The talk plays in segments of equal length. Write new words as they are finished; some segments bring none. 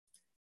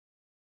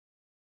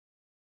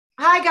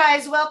Hi,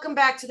 guys. Welcome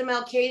back to the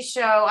Mel K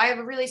Show. I have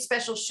a really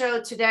special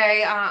show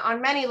today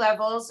on many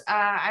levels.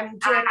 I'm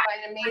joined by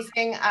an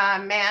amazing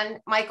man,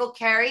 Michael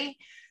Carey,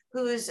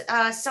 whose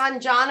son,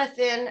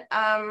 Jonathan,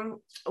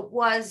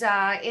 was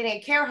in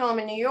a care home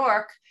in New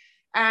York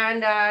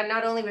and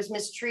not only was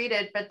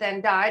mistreated, but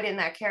then died in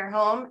that care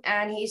home.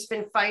 And he's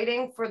been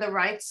fighting for the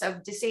rights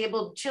of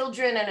disabled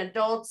children and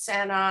adults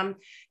and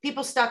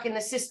people stuck in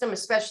the system,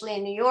 especially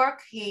in New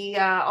York. He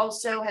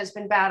also has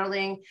been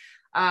battling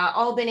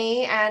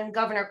Albany and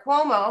Governor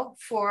Cuomo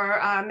for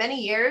many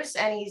years,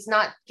 and he's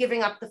not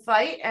giving up the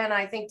fight. And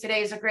I think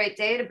today is a great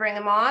day to bring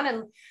him on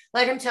and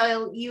let him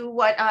tell you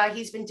what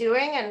he's been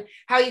doing and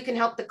how you can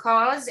help the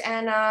cause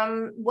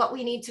and what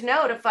we need to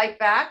know to fight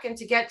back and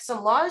to get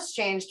some laws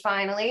changed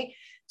finally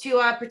to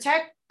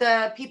protect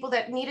the people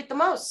that need it the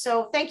most.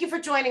 So thank you for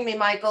joining me,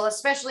 Michael,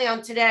 especially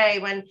on today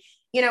when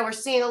we're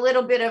seeing a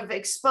little bit of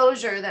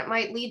exposure that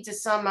might lead to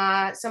some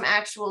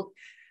actual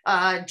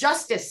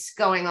justice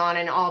going on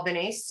in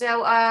Albany.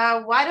 So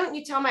why don't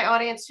you tell my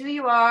audience who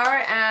you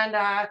are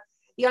and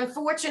the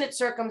unfortunate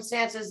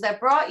circumstances that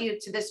brought you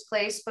to this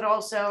place, but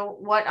also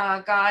what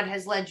God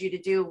has led you to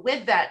do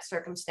with that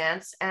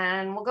circumstance,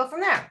 and we'll go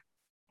from there.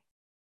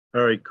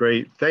 All right,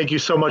 great. Thank you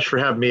so much for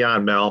having me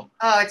on, Mel.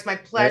 Oh, it's my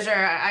pleasure.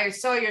 I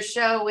saw your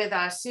show with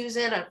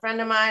Susan, a friend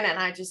of mine, and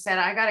I just said,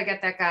 I got to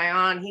get that guy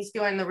on. He's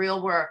doing the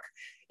real work.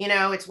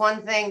 It's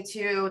one thing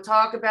to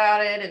talk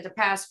about it and to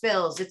pass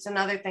bills. It's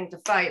another thing to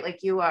fight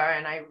like you are.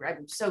 And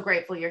I'm so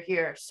grateful you're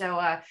here.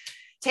 So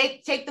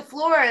take the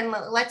floor and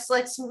let's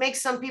make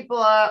some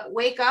people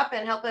wake up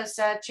and help us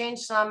change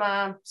some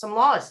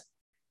laws.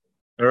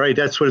 All right,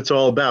 that's what it's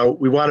all about.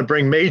 We want to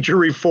bring major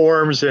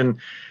reforms, and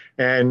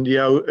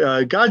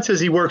God says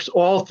He works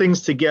all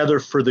things together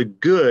for the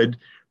good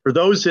for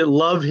those that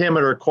love Him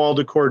and are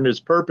called according to His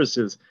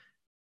purposes.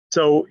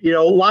 So a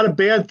lot of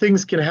bad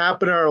things can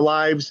happen in our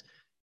lives.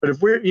 But if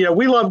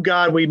we love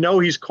God, we know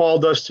He's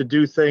called us to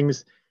do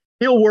things.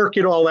 He'll work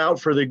it all out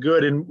for the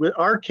good. And with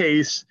our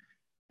case,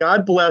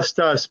 God blessed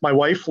us, my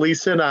wife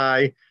Lisa and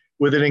I,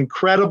 with an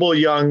incredible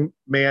young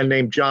man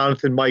named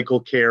Jonathan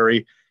Michael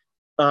Carey.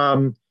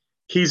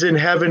 He's in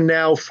heaven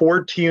now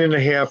 14 and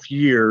a half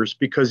years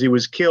because he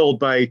was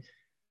killed by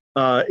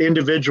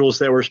individuals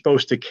that were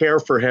supposed to care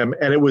for him.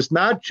 And it was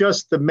not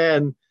just the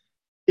men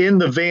in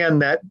the van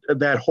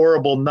that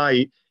horrible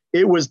night.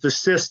 It was the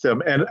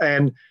system.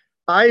 And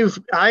I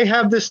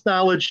have this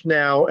knowledge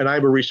now, and I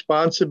have a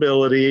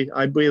responsibility,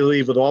 I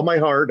believe with all my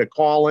heart, a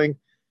calling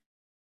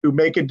to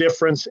make a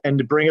difference and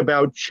to bring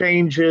about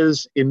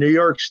changes in New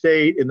York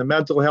State, in the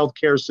mental health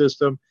care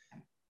system.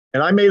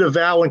 And I made a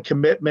vow and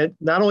commitment,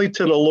 not only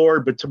to the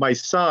Lord, but to my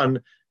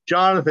son,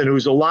 Jonathan,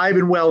 who's alive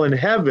and well in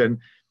heaven,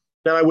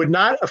 that I would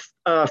not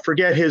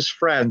forget his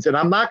friends. And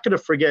I'm not going to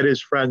forget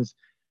his friends.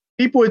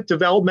 People with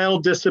developmental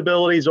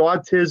disabilities,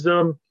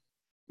 autism,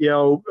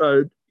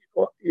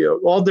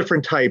 all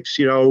different types,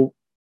 cerebral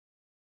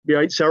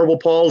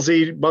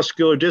palsy,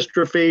 muscular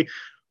dystrophy.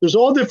 There's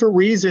all different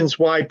reasons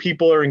why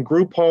people are in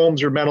group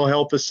homes or mental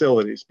health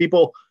facilities.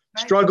 People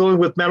struggling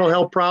with mental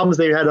health problems.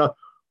 They had a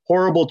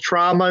horrible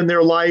trauma in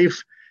their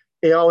life,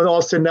 and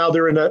also now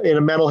they're in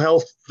a mental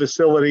health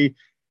facility,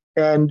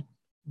 and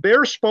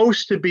they're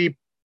supposed to be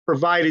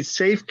provided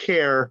safe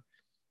care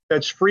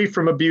that's free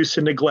from abuse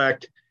and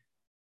neglect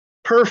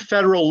per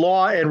federal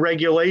law and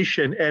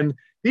regulation. And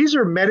these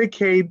are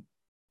Medicaid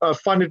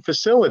funded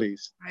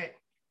facilities. Right.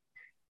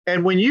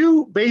 And when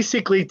you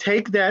basically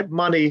take that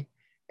money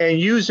and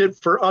use it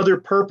for other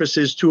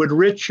purposes to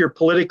enrich your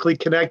politically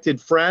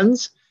connected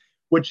friends,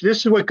 which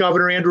this is what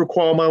Governor Andrew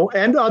Cuomo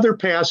and other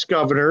past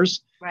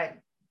governors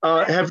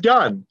have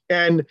done.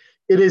 And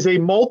it is a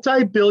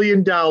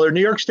multi-billion-dollar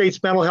New York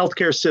State's mental health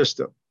care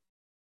system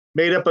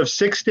made up of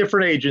 6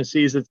 different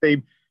agencies. It's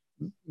a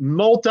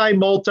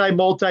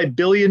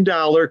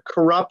multi-billion-dollar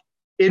corrupt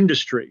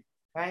industry.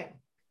 Right.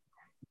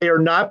 They are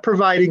not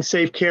providing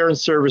safe care and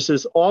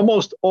services.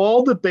 Almost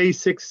all the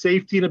basic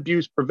safety and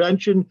abuse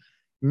prevention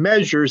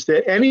measures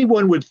that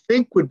anyone would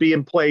think would be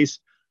in place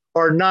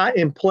are not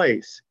in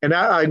place. And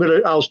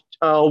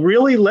I'll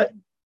really let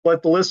the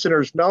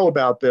listeners know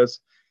about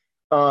this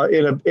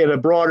in a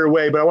broader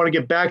way. But I want to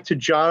get back to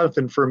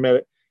Jonathan for a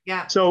minute.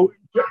 Yeah.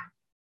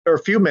 Or a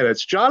few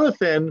minutes.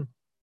 Jonathan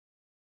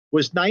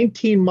was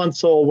 19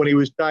 months old when he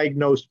was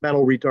diagnosed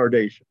mental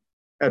retardation.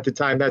 At the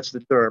time, that's the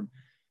term.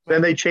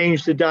 Then they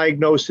changed the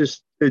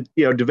diagnosis to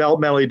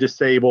developmentally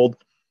disabled.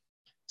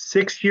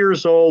 6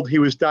 years old, he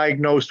was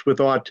diagnosed with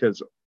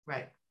autism.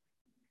 Right.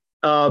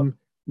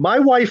 My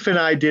wife and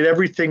I did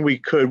everything we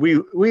could.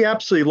 We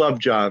absolutely love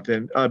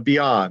Jonathan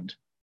beyond.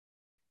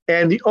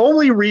 And the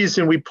only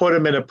reason we put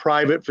him in a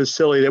private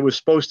facility that was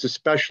supposed to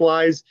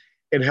specialize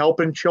in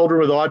helping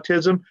children with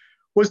autism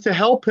was to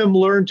help him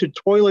learn to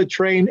toilet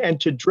train and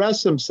to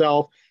dress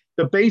himself,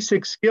 the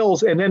basic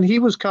skills. And then he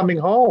was coming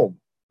home.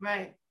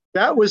 Right.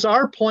 That was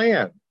our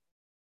plan.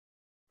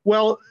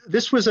 Well,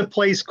 this was a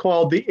place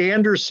called the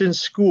Anderson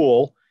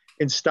School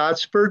in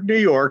Stottsburg, New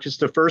York. It's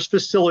the first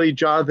facility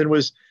Jonathan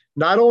was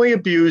not only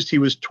abused, he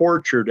was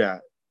tortured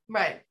at.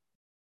 Right.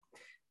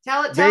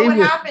 Tell They what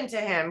will. happened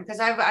to him, because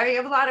I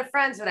have a lot of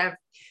friends that have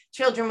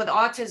children with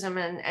autism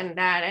and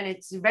that, and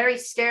it's very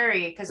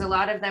scary because a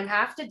lot of them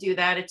have to do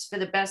that. It's for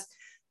the best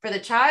for the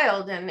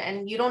child,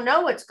 and you don't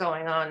know what's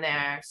going on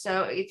there.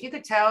 So if you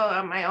could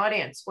tell my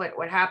audience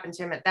what happened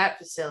to him at that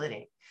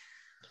facility.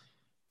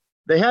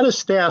 They had a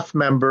staff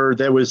member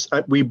that was,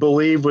 we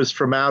believe, was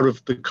from out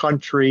of the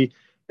country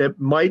that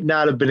might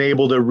not have been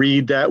able to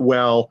read that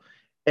well.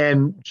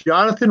 And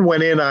Jonathan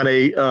went in on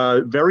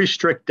a very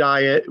strict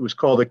diet. It was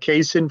called a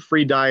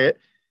casein-free diet.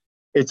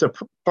 It's a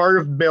part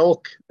of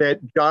milk that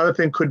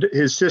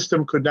his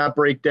system could not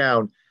break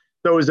down.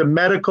 So it was a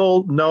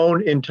medical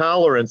known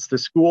intolerance. The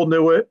school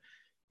knew it.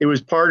 It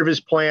was part of his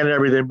plan and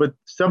everything. But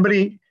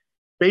somebody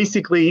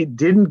basically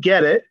didn't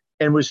get it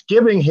and was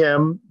giving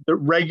him the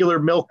regular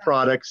milk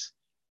products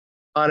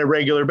on a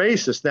regular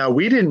basis. Now,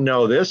 we didn't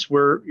know this.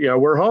 We're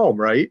home,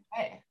 right?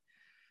 Right.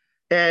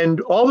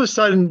 And all of a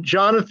sudden,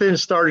 Jonathan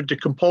started to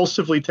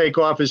compulsively take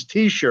off his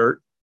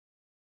t-shirt.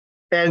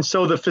 And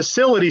so the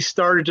facility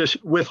started to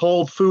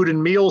withhold food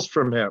and meals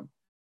from him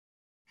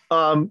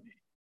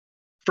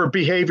for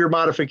behavior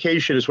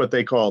modification is what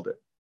they called it.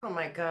 Oh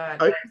my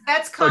God.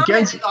 That's common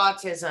Against with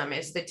autism,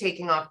 is the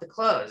taking off the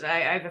clothes. I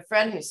have a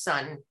friend whose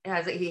son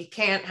has it. He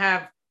can't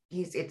have,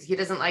 he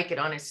doesn't like it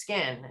on his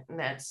skin. And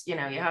that's, you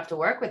have to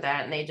work with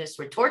that. And they just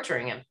were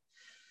torturing him.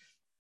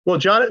 Well,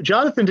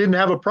 Jonathan didn't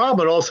have a problem,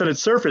 and all of a sudden it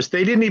surfaced.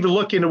 They didn't even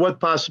look into what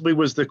possibly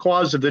was the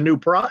cause of the new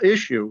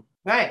issue.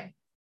 Right.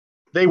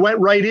 They went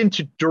right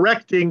into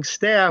directing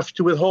staff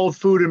to withhold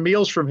food and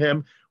meals from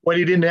him when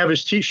he didn't have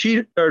his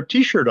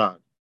t-shirt on.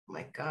 Oh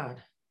my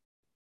God.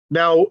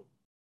 Now,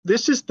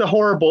 this is the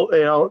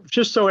horrible,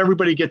 just so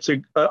everybody gets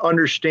a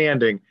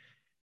understanding.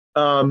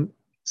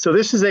 So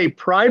this is a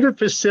private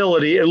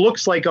facility. It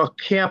looks like a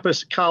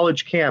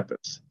college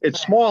campus.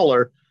 It's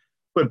smaller,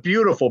 but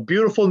beautiful,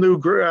 beautiful new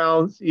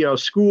grounds,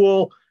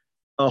 school,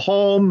 a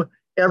home,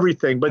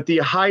 everything. But the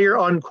hire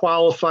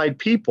unqualified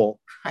people.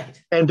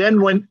 Right. And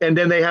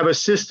then they have a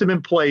system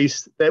in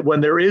place that when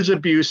there is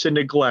abuse and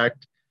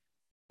neglect,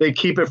 they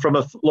keep it from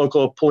a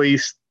local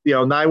police,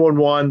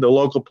 911, the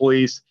local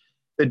police,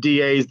 the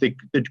DAs, the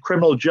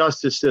criminal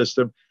justice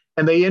system,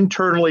 and they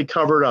internally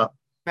cover it up.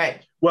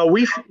 Right. Well,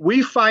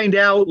 we find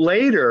out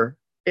later,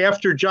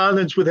 after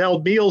Jonathan's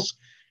withheld meals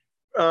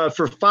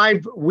for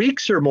 5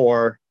 weeks or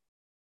more.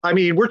 I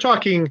mean, we're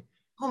talking,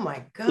 oh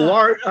my God,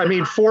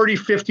 40,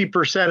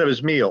 50% of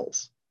his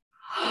meals.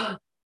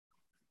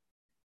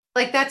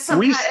 Like that's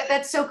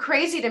so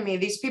crazy to me.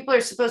 These people are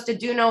supposed to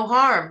do no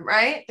harm,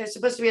 right? There's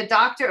supposed to be a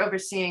doctor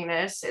overseeing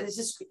this. It's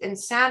just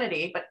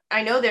insanity. But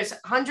I know there's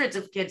hundreds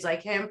of kids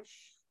like him.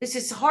 This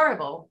is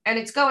horrible, and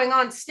it's going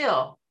on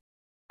still.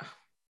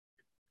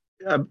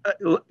 A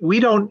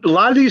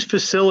lot of these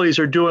facilities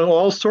are doing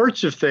all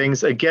sorts of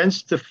things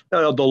against the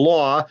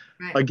law,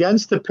 right,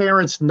 against the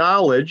parents'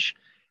 knowledge.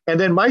 And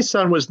then my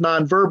son was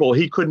nonverbal.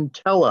 He couldn't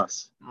tell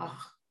us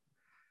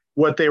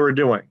what they were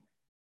doing.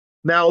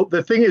 Now,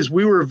 the thing is,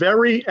 we were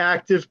very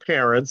active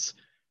parents.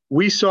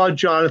 We saw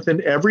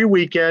Jonathan every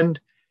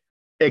weekend,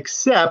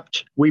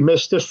 except we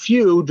missed a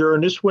few during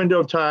this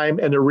window of time.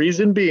 And the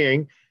reason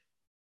being,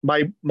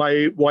 my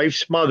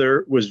wife's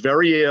mother was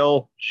very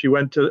ill. She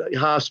went to the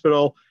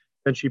hospital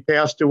and she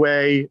passed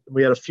away.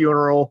 We had a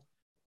funeral.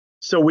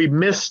 So we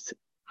missed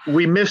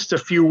a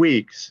few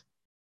weeks.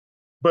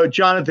 But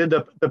Jonathan,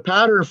 the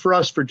pattern for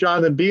us, for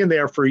Jonathan being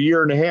there for a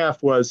year and a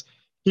half, was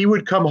he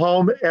would come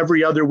home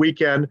every other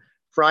weekend,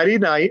 Friday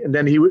night, and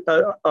then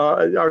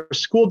our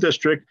school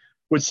district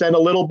would send a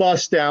little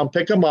bus down,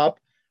 pick him up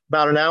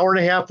about an hour and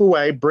a half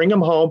away, bring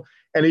him home,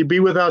 and he'd be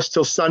with us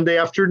till Sunday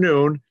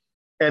afternoon.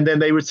 And then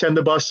they would send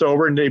the bus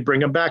over and they'd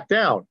bring him back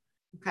down.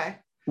 Okay.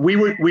 We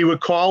would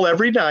call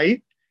every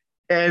night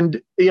and,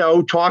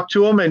 talk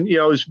to him and,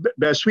 as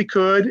best we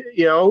could,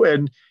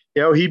 and,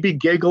 he'd be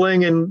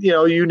giggling and,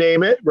 you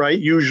name it, right?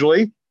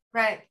 Usually.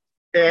 Right.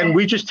 And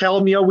we just tell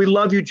him, we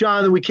love you,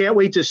 Jonathan. We can't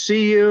wait to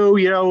see you.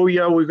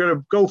 We're going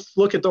to go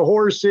look at the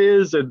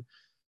horses and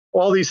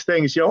all these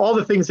things, all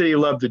the things that he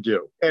loved to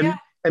do.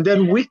 And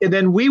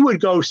then we would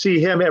go see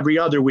him every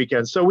other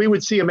weekend. So we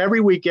would see him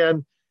every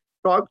weekend,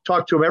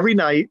 talk to him every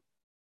night.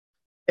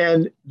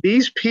 And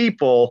these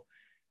people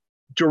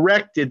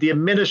the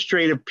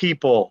administrative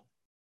people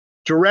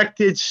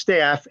directed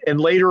staff. And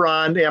later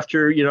on,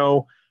 after,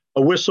 a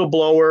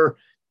whistleblower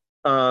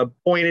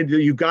pointed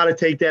that you got to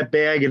take that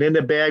bag, and in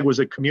the bag was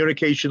a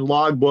communication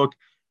logbook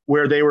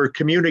where they were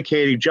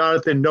communicating,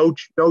 Jonathan, no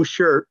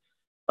shirt.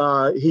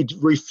 He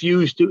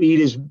refused to eat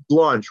his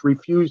lunch,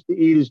 refused to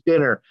eat his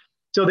dinner.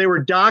 So they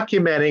were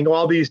documenting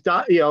all these,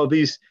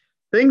 these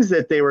things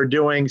that they were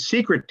doing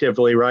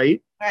secretively,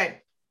 right?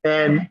 Right.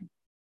 And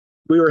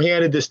we were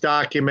handed this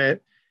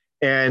document,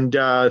 and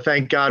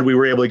thank God we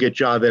were able to get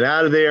Jonathan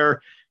out of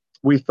there.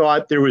 We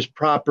thought there was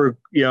proper,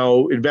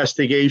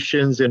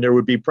 investigations and there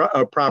would be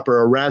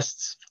proper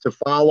arrests to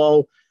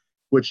follow,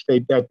 which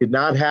that did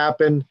not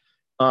happen.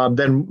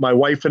 Then my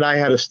wife and I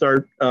had to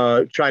start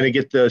trying to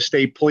get the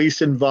state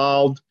police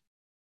involved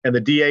and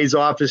the DA's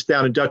office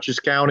down in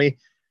Dutchess County.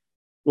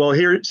 Well,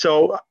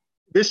 so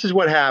this is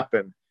what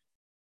happened.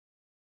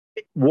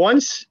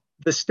 Once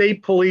the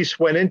state police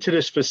went into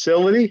this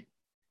facility,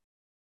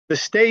 the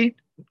state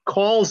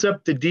calls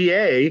up the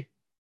DA's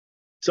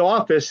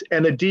office,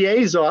 and the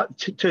DA's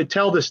to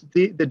tell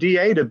the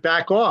DA to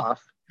back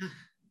off.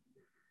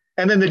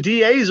 And then the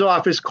DA's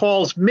office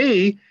calls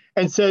me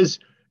and says,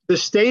 the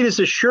state has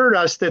assured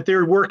us that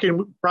they're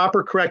working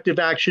proper corrective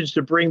actions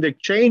to bring the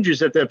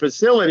changes at the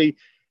facility,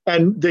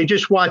 and they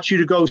just want you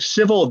to go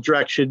civil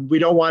direction. We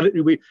don't want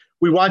it. We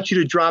want you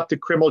to drop the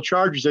criminal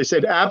charges. I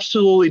said,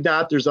 absolutely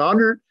not. There's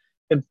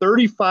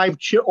 135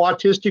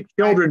 autistic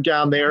children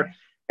down there,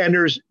 and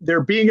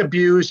they're being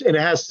abused, and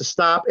it has to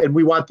stop. And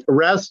we want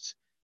arrests,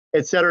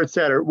 et cetera, et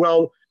cetera.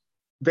 Well,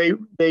 they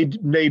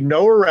made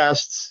no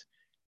arrests.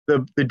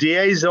 The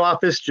DA's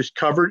office just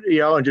covered,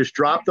 and just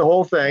dropped the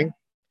whole thing.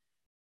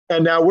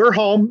 And now we're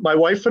home. My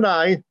wife and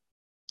I,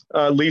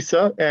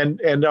 Lisa,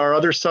 and our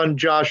other son,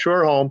 Josh,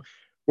 are home.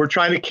 We're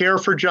trying to care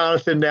for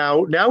Jonathan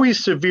now. Now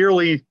he's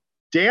severely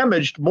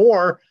damaged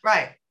more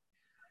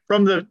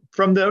from the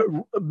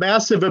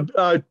massive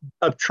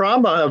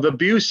trauma of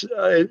abuse,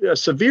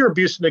 severe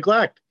abuse and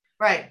neglect.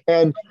 Right.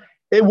 And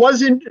it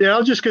wasn't, and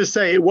I'm just going to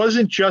say, it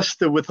wasn't just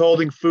the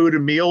withholding food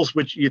and meals,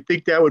 which you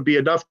think that would be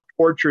enough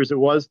torture as it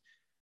was.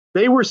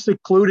 They were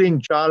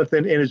secluding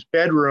Jonathan in his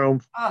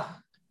bedroom,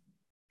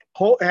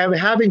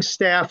 having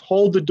staff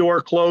hold the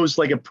door closed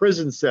like a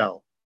prison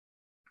cell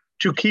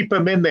to keep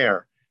him in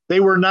there. They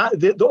were not,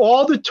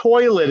 all the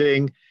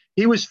toileting,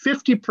 he was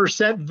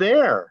 50%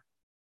 there.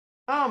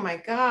 Oh my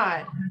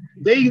God.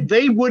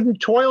 They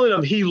wouldn't toilet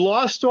him. He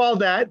lost all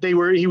that. He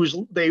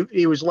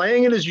was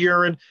laying in his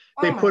urine.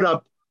 They put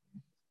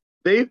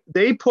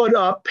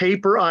up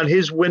paper on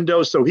his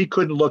window so he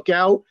couldn't look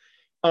out.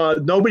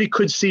 Nobody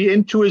could see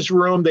into his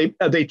room.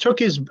 They took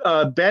his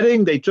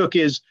bedding. They took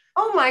his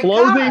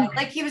clothing. God,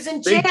 like he was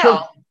in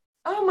jail.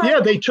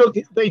 God. They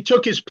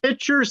took his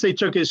pictures. They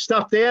took his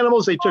stuffed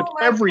animals. They took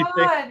everything.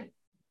 God.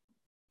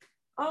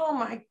 Oh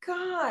my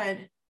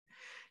God.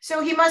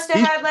 So he must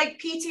have had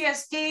like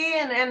PTSD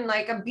and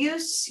like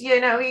abuse. He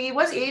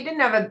didn't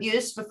have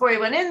abuse before he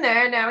went in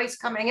there. Now he's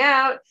coming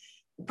out,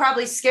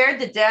 probably scared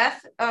to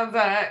death of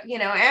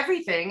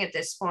everything at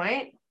this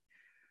point.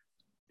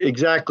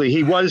 Exactly.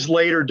 He was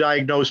later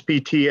diagnosed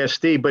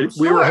PTSD, but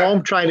we were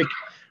home trying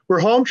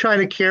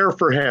to care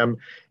for him.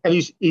 And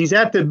he's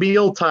at the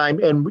mealtime,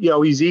 and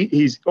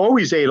he's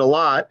always ate a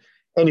lot,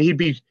 and he'd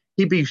be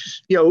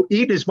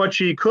eating as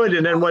much as he could.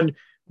 And then when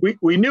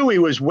we knew he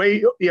was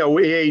he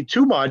ate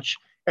too much,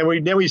 and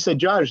we said,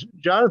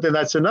 Jonathan,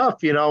 that's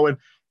enough, and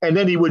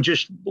then he would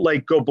just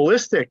like go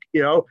ballistic.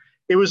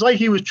 It was like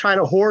he was trying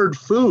to hoard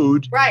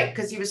food. Right,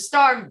 because he was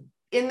starved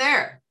in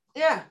there.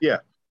 Yeah. Yeah.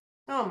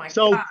 Oh my God.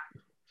 So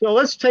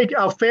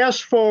I'll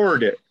fast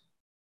forward it.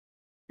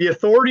 The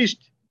authorities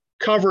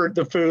covered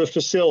the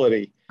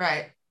facility.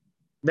 Right.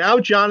 Now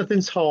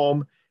Jonathan's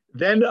home.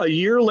 Then a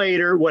year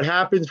later, what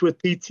happens with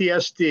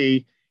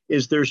PTSD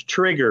is there's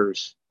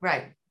triggers.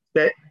 Right.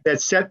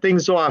 That set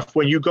things off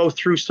when you go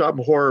through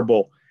something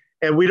horrible.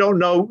 And we don't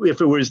know if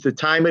it was the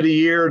time of the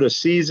year, the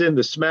season,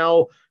 the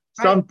smell,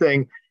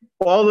 something.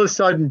 All of a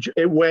sudden,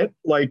 it went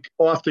like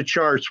off the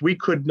charts. We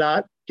could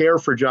not care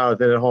for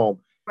Jonathan at home.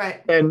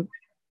 Right. And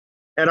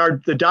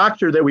the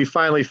doctor that we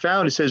finally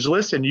found, he says,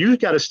 listen, you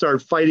got to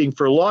start fighting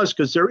for laws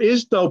because there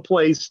is no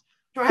place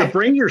to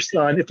bring your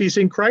son if he's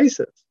in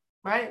crisis.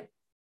 Right.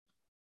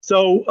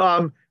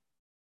 So,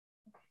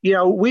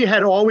 we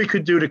had all we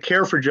could do to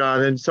care for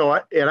Jonathan. So,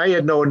 I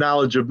had no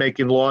knowledge of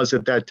making laws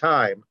at that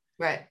time.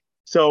 Right.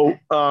 So,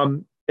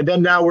 and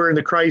then now we're in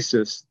the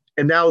crisis,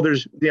 and now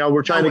there's,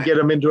 we're trying to get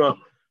him into a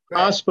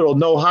hospital.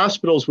 No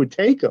hospitals would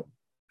take him.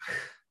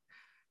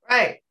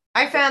 Right.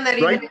 I found that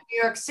even in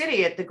New York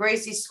City at the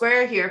Gracie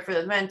Square here for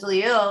the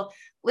mentally ill,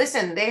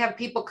 listen, they have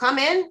people come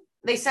in,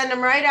 they send them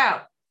right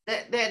out.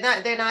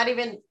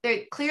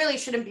 They clearly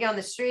shouldn't be on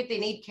the street. They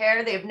need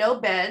care. They have no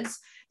beds.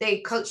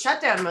 They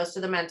shut down most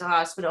of the mental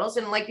hospitals.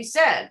 And like you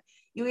said,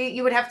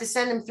 you would have to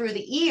send them through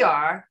the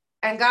ER,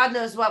 and God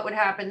knows what would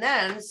happen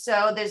then.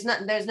 So there's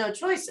no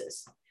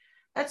choices.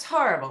 That's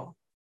horrible.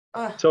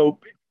 Ugh. So,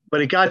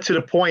 but it got to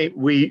the point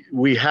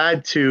we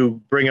had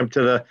to bring him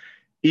to the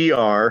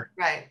ER.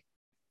 Right.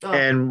 Oh.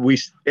 And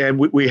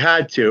we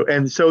had to.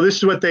 And so this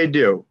is what they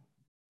do.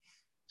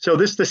 So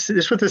this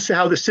is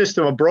how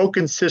a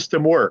broken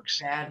system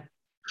works. Bad.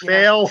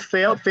 Fail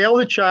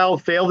the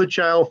child, fail the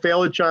child,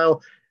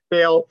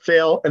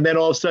 fail. And then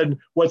all of a sudden,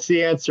 what's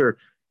the answer?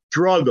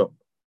 Drug them.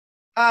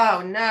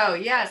 Oh no.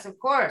 Yes, of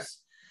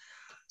course.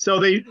 So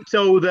they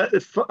called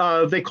it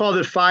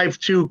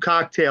 5-2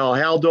 cocktail,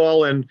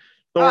 Haldol and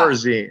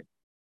Thorazine.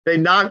 They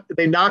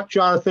knocked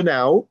Jonathan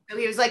out. So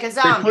he was like a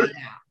zombie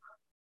now.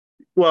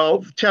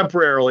 Well,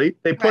 temporarily.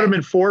 They put him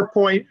in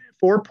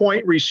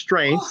 4-point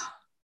restraints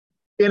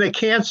in a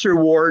cancer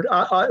ward,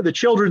 the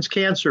children's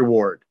cancer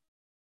ward.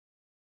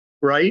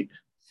 Right?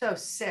 So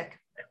sick.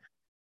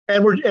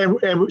 And we're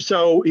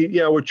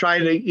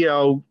trying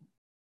to,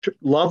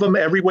 love them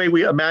every way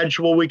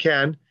imaginable we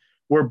can.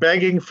 We're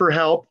begging for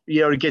help,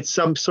 to get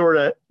some sort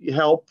of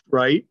help,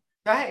 right?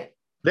 Right.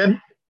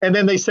 then and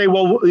then they say,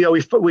 well,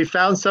 we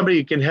found somebody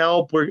who can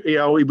help.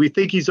 We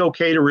think he's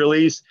okay to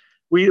release.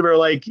 We were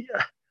like,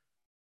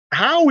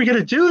 how are we going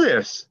to do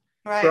this,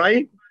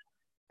 right?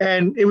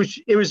 And it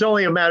was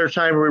only a matter of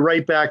time. We were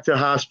right back to the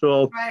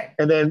hospital,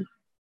 and then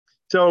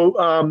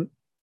so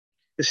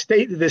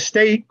the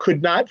state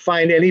could not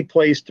find any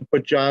place to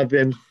put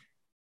Jonathan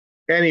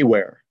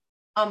anywhere.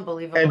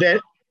 Unbelievable.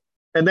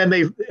 And then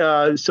they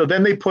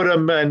put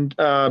him, and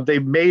they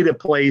made a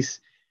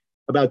place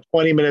about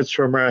 20 minutes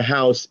from our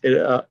house.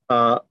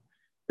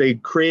 They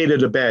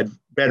created a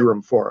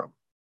bedroom for him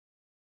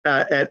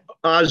at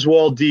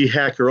Oswald D.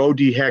 Heck or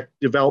O.D. Heck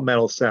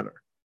Developmental Center.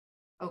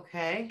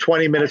 Okay.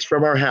 20 minutes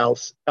from our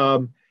house.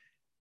 And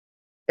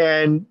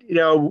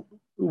there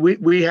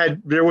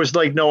was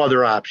like no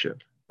other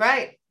option.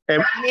 Right.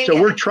 And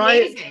so we're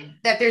trying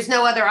that there's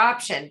no other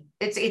option.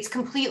 It's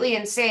completely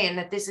insane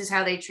that this is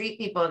how they treat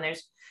people. And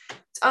it's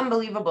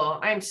unbelievable.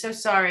 I'm so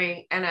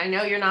sorry. And I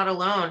know you're not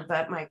alone,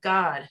 but my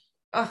God.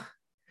 Ugh.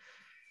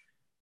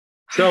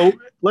 So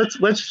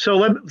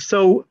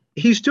so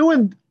he's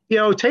doing,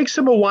 it takes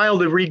him a while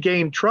to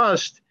regain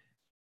trust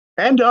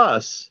and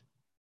us.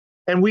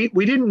 And we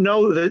didn't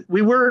know that,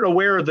 we weren't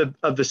aware of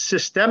the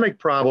systemic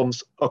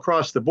problems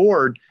across the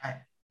board. Right.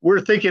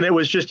 We're thinking it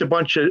was just a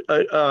bunch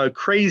of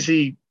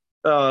crazy,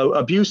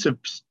 abusive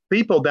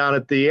people down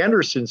at the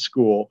Anderson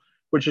School,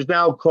 which is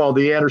now called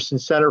the Anderson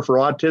Center for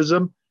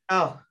Autism.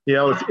 Oh,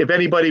 if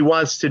anybody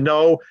wants to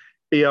know,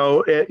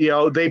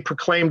 they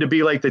proclaim to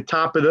be like the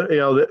top of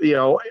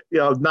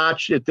the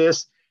notch at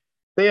this.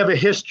 They have a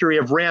history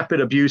of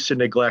rampant abuse and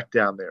neglect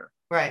down there.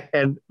 Right.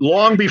 And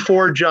long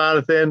before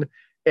Jonathan,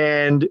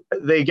 and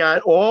they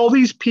got all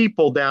these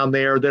people down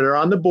there that are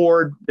on the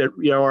board that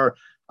are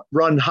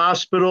run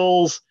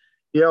hospitals,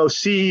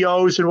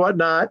 CEOs and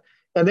whatnot.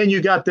 And then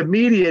you got the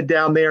media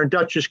down there in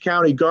Dutchess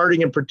County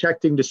guarding and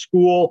protecting the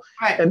school.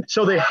 Right. And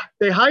so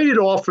they hide it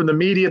all from the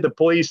media, the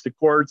police, the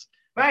courts.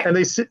 Right. And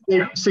they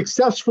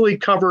successfully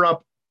cover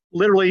up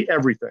literally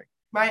everything.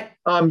 Right.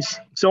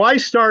 So I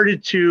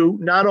started to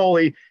not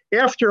only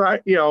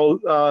after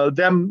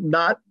them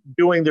not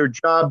doing their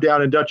job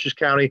down in Dutchess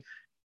County,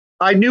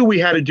 I knew we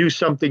had to do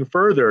something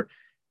further.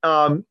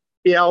 So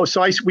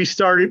we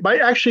started by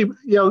actually,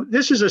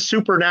 this is a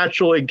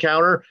supernatural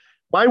encounter.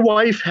 My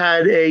wife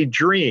had a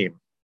dream.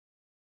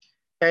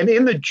 And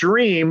in the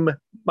dream,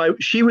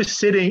 she was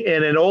sitting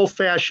in an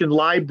old-fashioned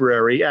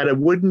library at a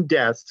wooden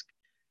desk,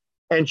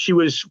 and she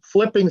was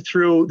flipping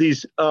through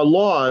these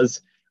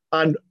laws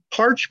on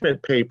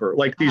parchment paper,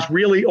 like these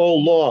really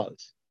old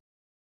laws.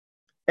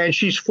 And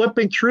she's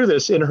flipping through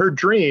this in her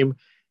dream,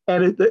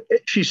 and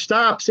she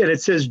stops, and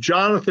it says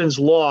Jonathan's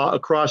Law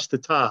across the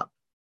top.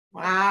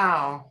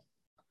 Wow,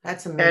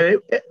 that's amazing.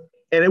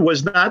 And it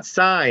was not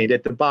signed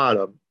at the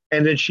bottom.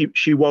 And then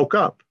she woke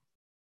up.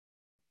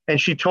 And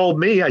she told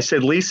me, I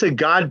said, Lisa,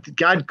 God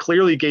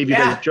clearly gave you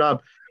that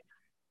job,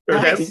 or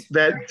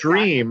that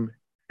dream,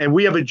 and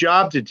we have a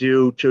job to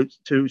do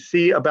to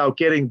see about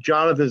getting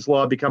Jonathan's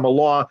Law become a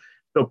law,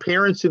 so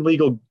parents and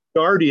legal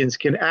guardians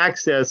can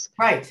access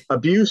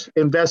abuse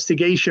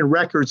investigation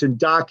records and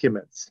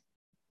documents.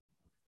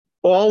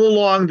 All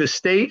along, the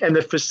state and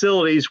the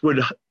facilities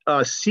would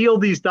seal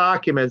these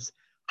documents,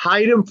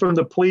 hide them from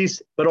the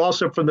police, but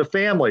also from the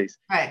families.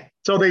 Right.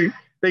 So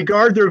they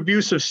guard their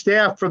abusive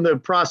staff from the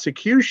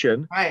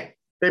prosecution. Right.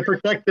 They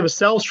protect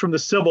themselves from the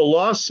civil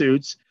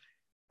lawsuits,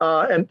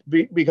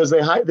 because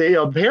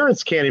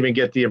parents can't even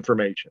get the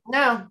information.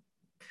 No.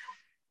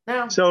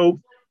 So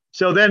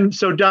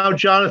now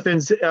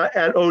Jonathan's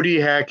at OD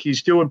Heck.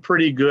 He's doing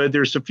pretty good.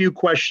 There's a few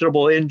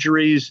questionable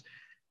injuries.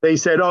 They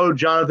said, "Oh,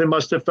 Jonathan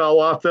must have fell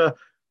off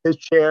his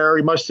chair.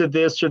 He must have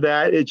this or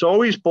that." It's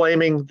always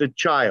blaming the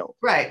child.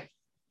 Right.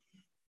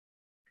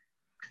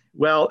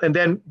 Well, and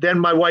then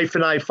my wife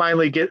and I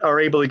finally are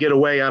able to get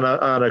away on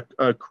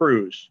a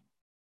cruise.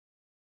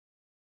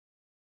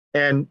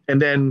 And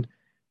then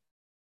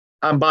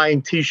I'm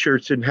buying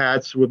T-shirts and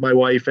hats with my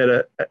wife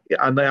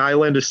on the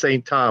island of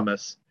St.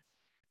 Thomas,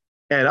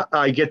 and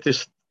I get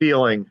this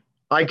feeling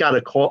I got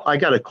to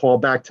call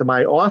back to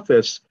my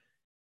office.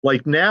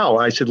 Like now,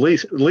 I said,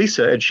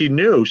 Lisa, and she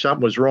knew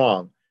something was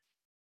wrong.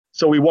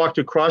 So we walked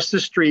across the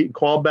street and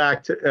called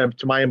back to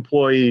my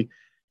employee,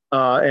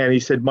 and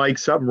he said, Mike,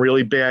 something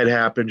really bad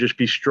happened. Just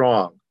be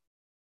strong.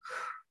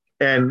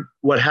 And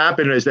what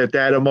happened is that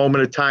at a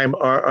moment of time,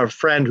 our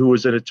friend who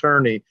was an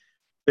attorney,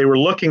 they were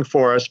looking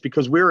for us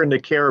because we were in the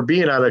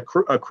Caribbean on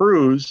a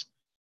cruise,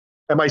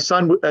 and my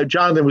son,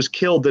 Jonathan, was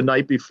killed the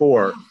night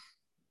before.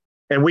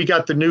 And we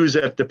got the news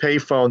at the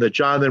payphone that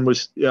Jonathan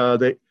was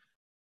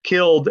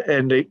killed,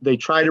 and they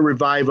tried to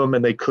revive him,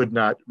 and they could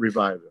not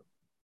revive him.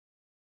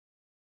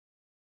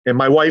 And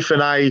my wife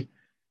and I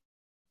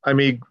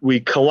mean,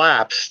 we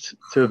collapsed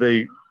to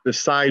the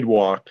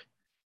sidewalk,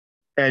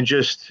 and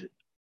just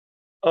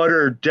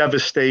utter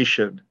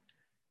devastation,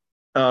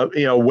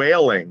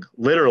 wailing,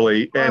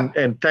 literally.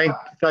 And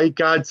thank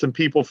God some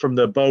people from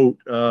the boat,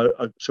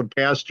 some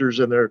pastors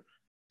and their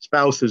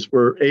spouses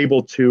were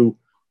able to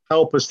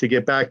help us to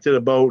get back to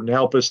the boat and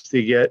help us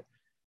to get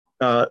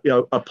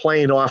a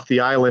plane off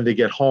the island to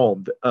get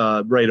home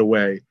right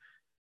away.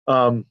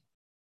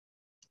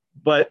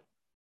 But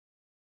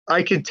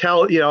I could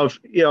tell,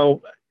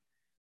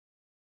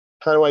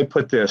 how do I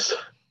put this?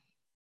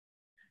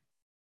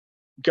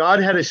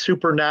 God had a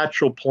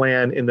supernatural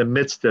plan in the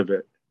midst of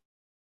it.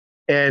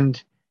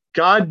 And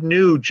God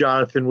knew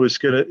Jonathan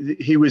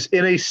he was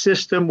in a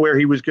system where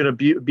he was going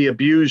to be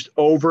abused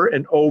over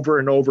and over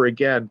and over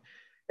again.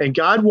 And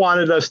God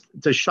wanted us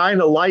to shine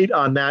a light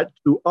on that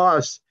to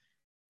us.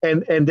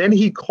 And then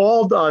he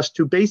called us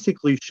to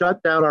basically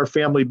shut down our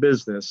family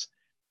business.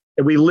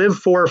 And we live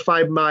 4 or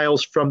 5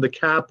 miles from the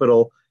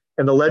Capitol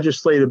and the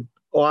legislative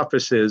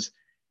offices.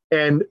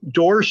 And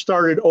doors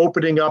started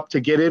opening up to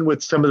get in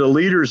with some of the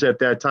leaders at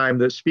that time,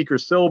 the Speaker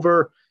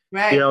Silver,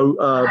 right.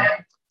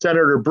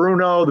 Senator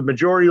Bruno, the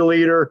majority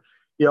leader.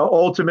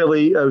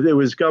 Ultimately, it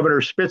was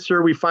Governor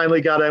Spitzer. We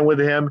finally got in with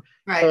him.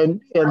 Right.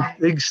 And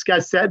things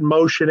got set in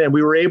motion, and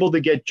we were able to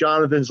get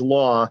Jonathan's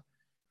law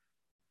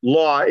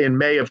in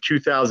May of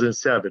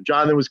 2007.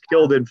 Jonathan was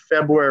killed in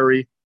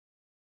February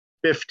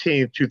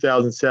 15th,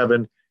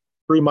 2007.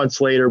 3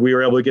 months later, we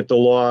were able to get the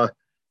law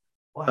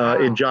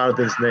in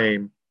Jonathan's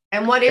name.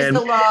 And what is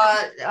the law?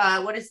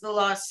 What does the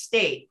law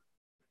state?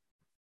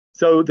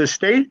 So the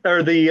state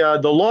or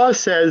the law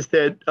says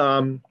that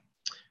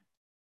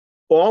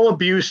all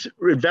abuse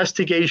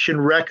investigation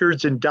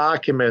records and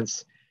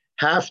documents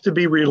have to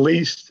be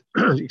released,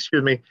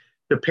 excuse me,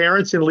 to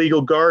parents and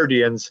legal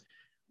guardians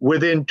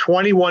within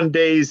 21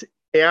 days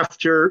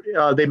after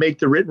they make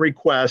the written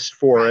request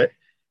for it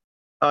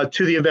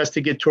to the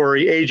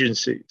investigatory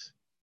agencies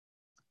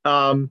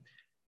after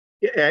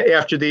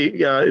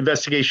the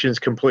investigation is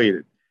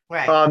completed.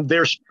 Right.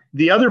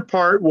 The other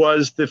part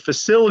was the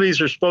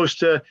facilities are supposed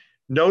to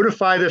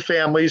notify the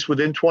families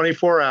within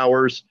 24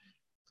 hours,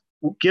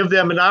 give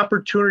them an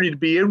opportunity to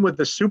be in with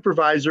the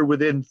supervisor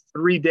within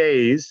 3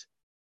 days,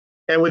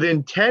 and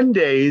within 10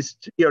 days,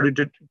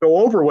 to go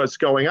over what's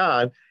going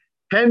on,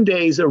 10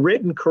 days, a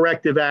written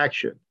corrective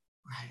action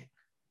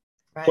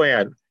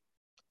plan.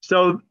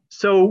 So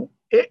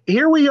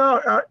here we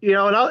are,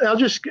 and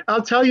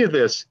I'll tell you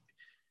this.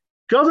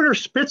 Governor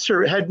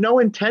Spitzer had no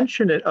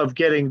intention of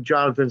getting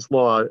Jonathan's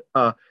law.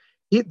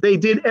 They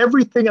did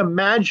everything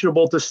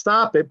imaginable to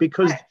stop it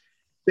because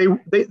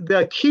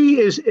the key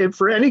is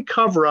for any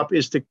cover up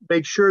is to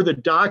make sure the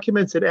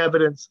documents and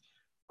evidence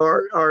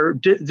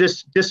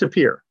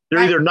disappear.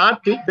 They're either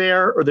not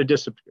there or they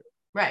disappear.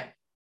 Right.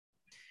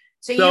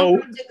 So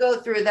you have to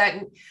go through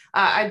that.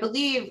 I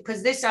believe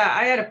because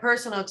I had a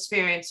personal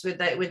experience with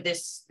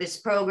this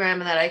program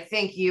that I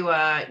think you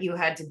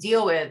had to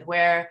deal with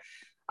where.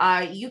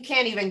 You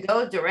can't even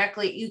go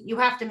directly. You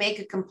have to make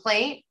a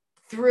complaint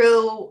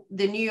through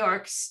the New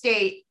York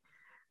State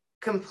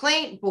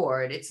Complaint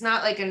Board. It's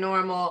not like a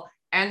normal.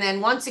 And then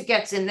once it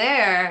gets in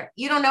there,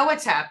 you don't know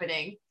what's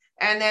happening.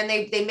 And then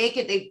they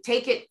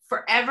take it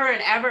forever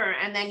and ever.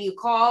 And then you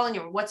call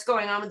and what's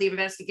going on with the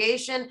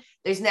investigation?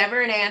 There's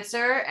never an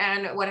answer.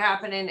 And what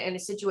happened in a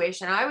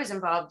situation I was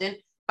involved in,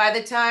 by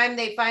the time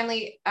they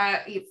finally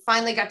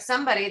got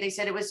somebody, they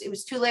said it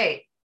was too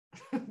late.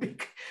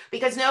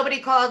 Because nobody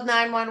called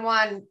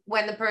 911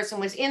 when the person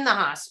was in the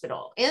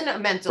hospital, in a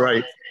mental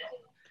hospital.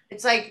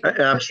 It's like,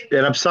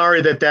 and I'm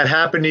sorry that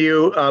happened to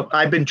you.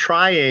 I've been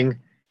trying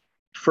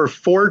for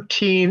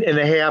 14 and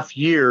a half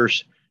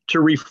years to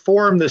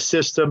reform the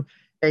system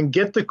and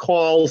get the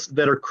calls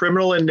that are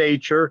criminal in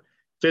nature,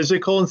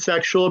 physical and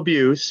sexual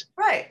abuse,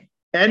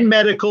 and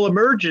medical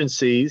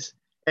emergencies,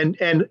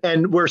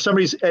 and where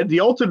somebody's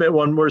the ultimate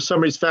one where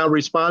somebody's found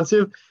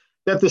responsive,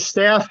 that the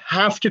staff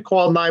have to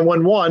call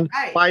 911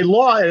 by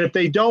law. And if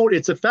they don't,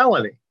 it's a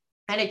felony.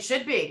 And it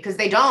should be because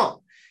they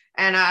don't.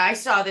 And I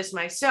saw this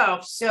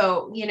myself.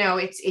 So,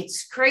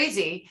 it's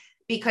crazy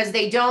because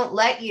they don't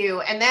let you.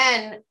 And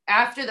then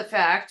after the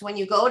fact, when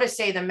you go to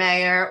say the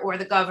mayor or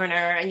the governor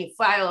and you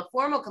file a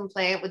formal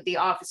complaint with the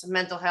Office of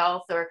Mental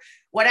Health or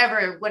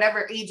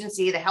whatever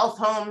agency, the health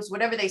homes,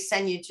 whatever they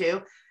send you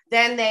to,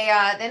 then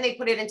they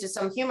put it into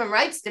some human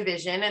rights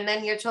division. And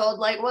then you're told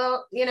like,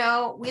 well,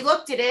 we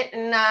looked at it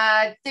and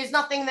there's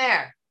nothing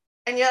there.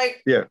 And you're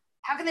like,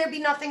 how can there be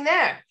nothing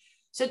there?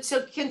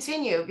 So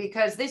continue,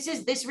 because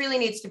this really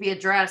needs to be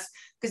addressed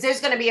because there's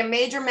going to be a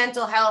major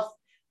mental health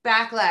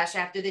backlash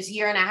after this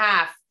year and a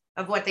half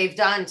of what they've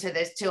done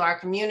to our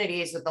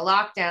communities with the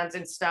lockdowns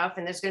and stuff.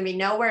 And there's going to be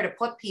nowhere to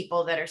put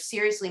people that are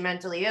seriously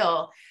mentally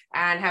ill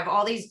and have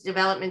all these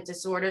development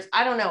disorders.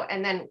 I don't know.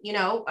 And then,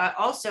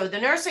 also the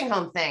nursing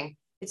home thing,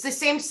 it's the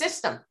same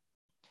system.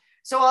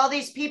 So all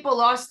these people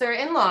lost their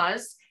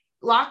in-laws,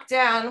 locked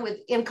down with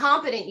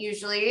incompetent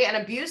usually and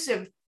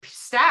abusive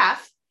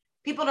staff.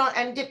 People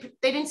they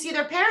didn't see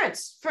their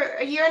parents for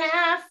a year and a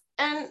half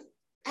and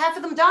half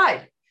of them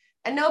died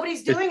and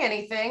nobody's doing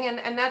anything.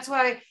 And that's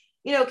why,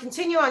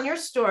 continue on your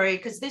story,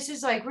 because this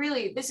is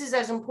this is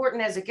as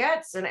important as it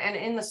gets and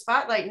in the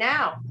spotlight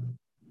now.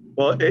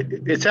 Well,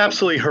 it's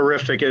absolutely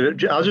horrific.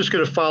 And I was just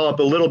going to follow up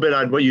a little bit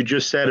on what you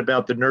just said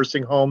about the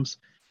nursing homes.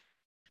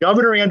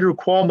 Governor Andrew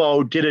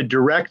Cuomo did a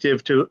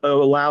directive to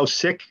allow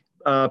sick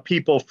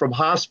people from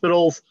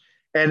hospitals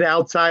and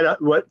outside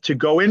to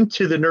go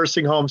into the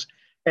nursing homes,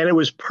 and it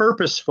was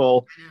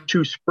purposeful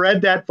to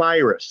spread that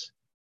virus.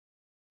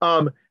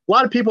 A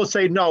lot of people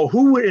say, no,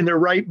 who in their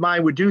right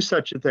mind would do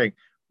such a thing?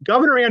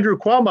 Governor Andrew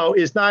Cuomo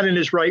is not in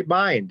his right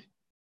mind.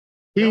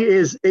 He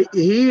is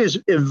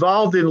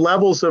involved in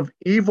levels of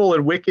evil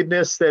and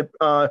wickedness that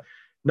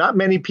not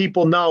many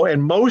people know.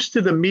 And most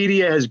of the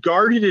media has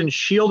guarded and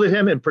shielded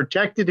him and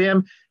protected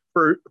him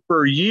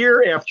for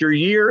year after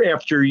year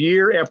after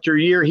year after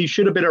year. He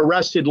should have been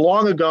arrested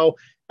long ago.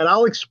 And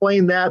I'll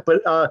explain that.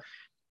 But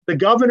the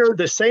governor,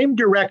 the same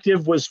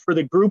directive was for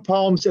the group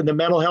homes and the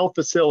mental health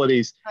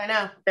facilities. I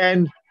know.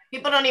 And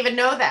people don't even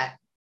know that.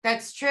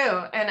 That's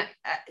true. And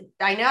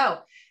I know.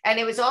 And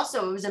it was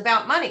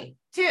about money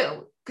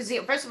too. Because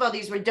first of all,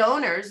 these were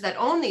donors that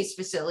own these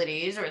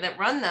facilities or that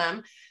run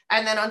them.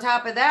 And then on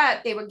top of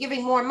that, they were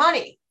giving more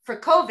money for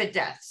COVID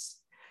deaths.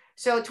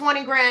 So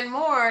 20 grand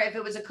more if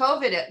it was a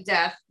COVID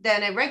death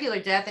than a regular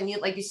death. And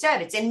like you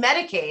said, it's in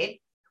Medicaid,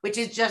 which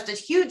is just a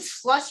huge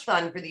slush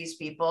fund for these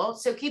people.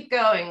 So keep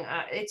going.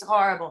 It's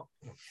horrible.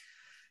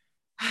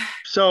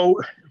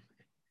 So,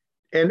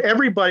 and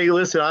everybody,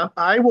 listen,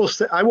 I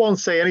won't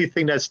say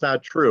anything that's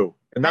not true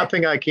and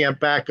nothing I can't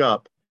back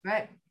up.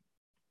 Right.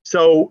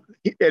 So,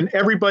 and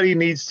everybody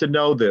needs to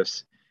know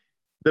this.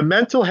 The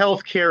mental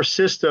health care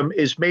system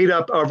is made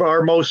up of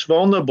our most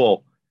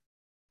vulnerable.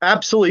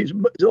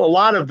 Absolutely, a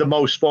lot of the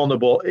most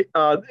vulnerable,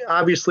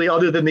 obviously,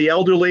 other than the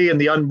elderly and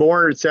the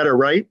unborn, et cetera,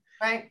 right?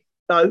 Right.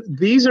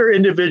 These are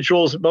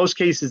individuals, in most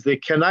cases, they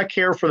cannot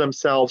care for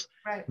themselves.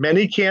 Right.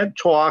 Many can't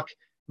talk.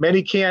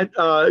 Many can't,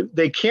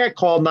 they can't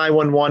call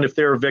 911 if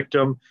they're a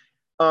victim.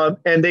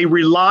 And they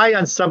rely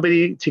on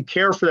somebody to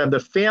care for them. The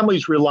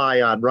families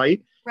rely on,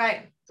 right?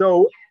 Right.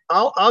 So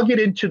I'll get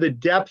into the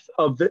depth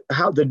of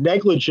how the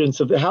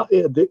negligence of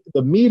the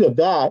meat of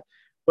that.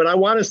 What I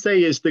want to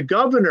say is the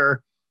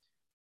governor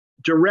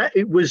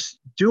was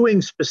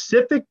doing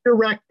specific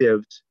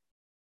directives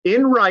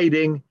in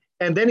writing,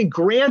 and then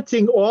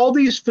granting all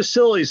these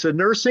facilities, the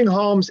nursing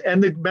homes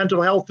and the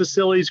mental health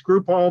facilities,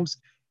 group homes,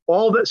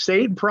 all the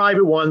state and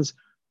private ones,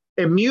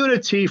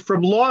 immunity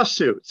from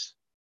lawsuits.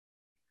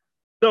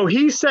 So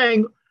he's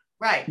saying,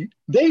 right,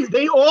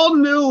 they all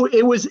knew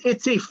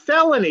it's a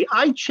felony.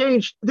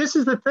 This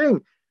is the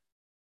thing.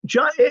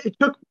 It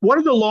took one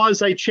of the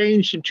laws I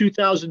changed in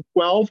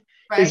 2012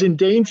 is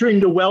endangering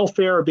the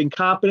welfare of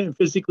incompetent and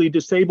physically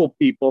disabled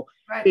people.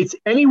 Right. It's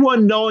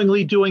anyone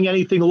knowingly doing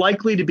anything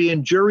likely to be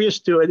injurious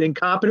to an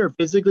incompetent or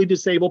physically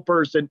disabled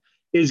person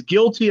is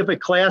guilty of a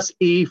Class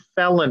E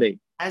felony.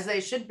 As they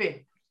should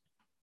be.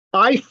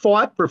 I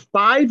fought for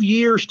 5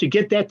 years to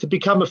get that to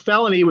become a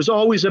felony. It was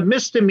always a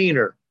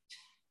misdemeanor.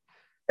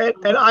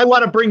 And I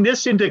want to bring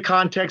this into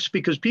context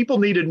because people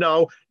need to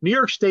know New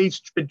York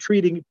State's been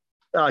treating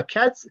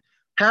cats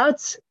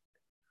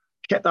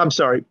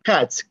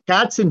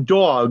and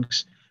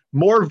dogs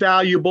more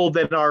valuable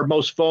than our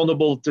most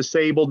vulnerable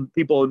disabled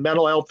people in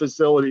mental health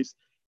facilities.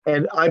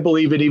 And I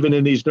believe it even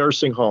in these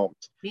nursing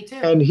homes. Me too.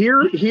 And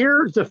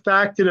here's the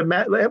fact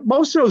that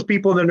most of those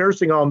people in the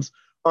nursing homes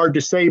are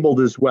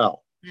disabled as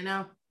well. You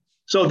know.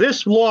 So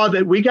this law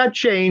that we got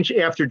changed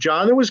after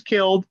Jonathan was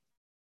killed,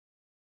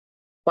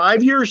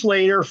 5 years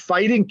later,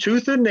 fighting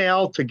tooth and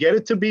nail to get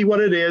it to be what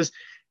it is,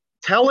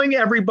 telling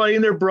everybody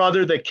and their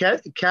brother that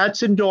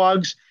cats and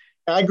dogs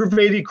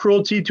aggravated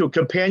cruelty to a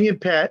companion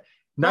pet.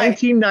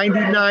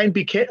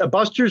 1999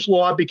 Buster's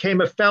Law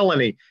became a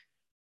felony.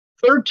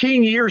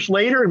 13 years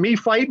later, and me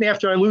fighting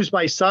after I lose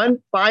my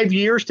son, 5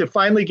 years to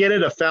finally get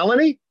it a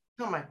felony.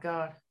 Oh my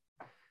God.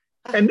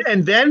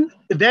 And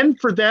then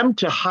for them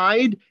to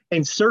hide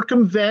and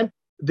circumvent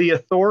the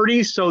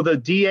authorities so the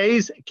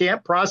DAs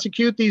can't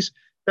prosecute these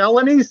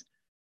felonies.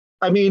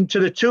 I mean, to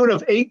the tune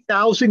of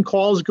 8,000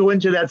 calls go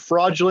into that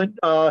fraudulent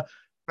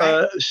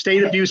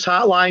state abuse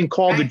hotline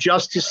called the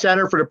Justice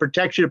Center for the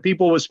Protection of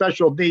People with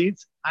Special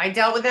Needs. I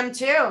dealt with them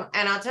too,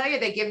 and I'll tell you,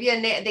 they give you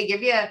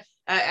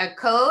a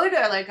code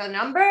or like a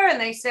number, and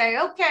they say,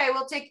 "Okay,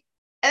 we'll take,"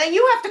 and then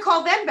you have to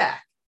call them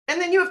back, and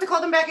then you have to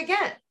call them back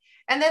again,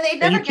 and then they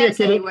never get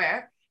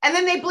anywhere, and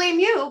then they blame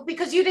you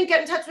because you didn't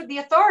get in touch with the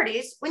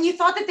authorities when you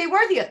thought that they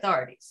were the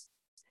authorities.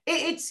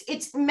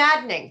 It's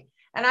maddening.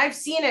 And I've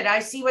seen it. I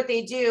see what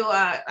they do.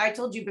 I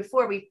told you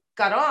before we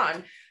got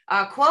on,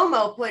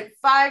 Cuomo put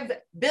 $5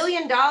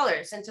 billion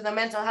into the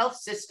mental health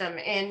system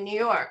in New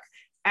York,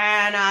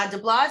 and de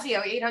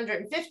Blasio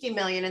 $850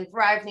 million in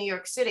Thrive New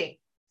York City.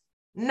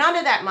 None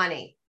of that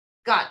money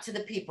got to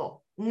the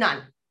people.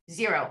 None.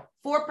 0.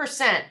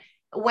 4%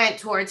 went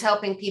towards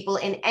helping people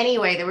in any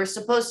way. They were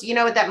supposed to, you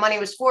know what that money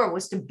was for?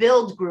 Was to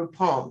build group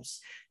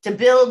homes, to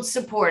build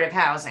supportive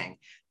housing,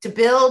 to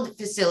build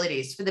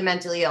facilities for the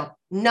mentally ill.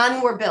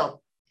 None were built.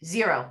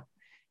 0.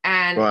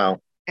 And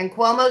and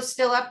Cuomo's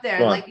still up there.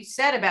 And like you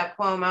said about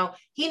Cuomo,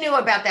 he knew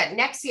about that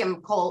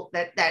Nexium cult,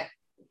 that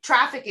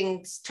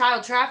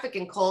child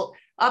trafficking cult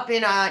up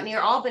in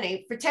near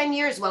Albany for 10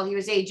 years while he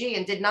was AG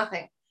and did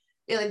nothing.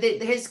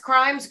 His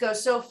crimes go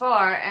so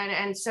far,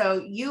 and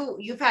so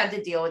you've had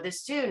to deal with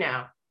this too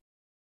now.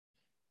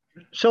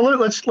 So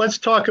let's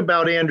talk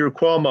about Andrew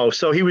Cuomo.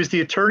 So he was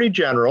the Attorney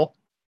General,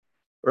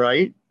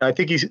 right? I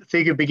think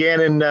it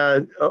began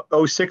in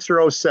 '06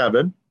 or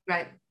 '07.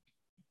 Right.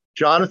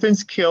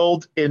 Jonathan's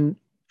killed in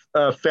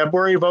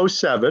February of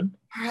 '07.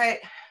 Right.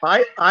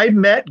 I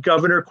met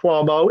Governor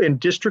Cuomo in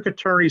District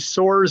Attorney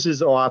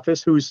Soares'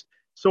 office, who's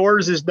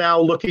Soares is now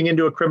looking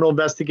into a criminal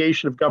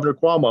investigation of Governor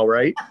Cuomo,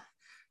 right?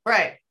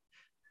 Right.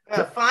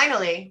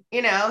 Finally,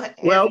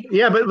 Well,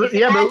 yeah, but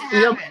yeah, but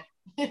yeah,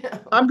 happen.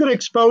 I'm going to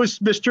expose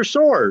Mr.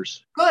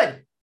 Soares.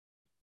 Good.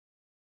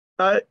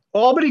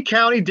 Albany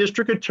County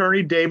District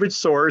Attorney David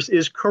Soares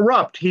is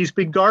corrupt. He's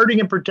been guarding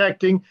and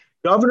protecting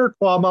Governor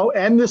Cuomo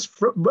and this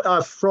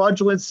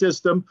fraudulent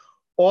system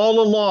all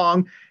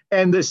along.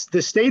 And the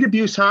state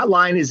abuse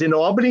hotline is in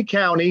Albany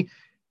County.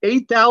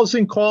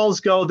 8,000 calls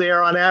go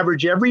there on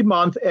average every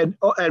month, and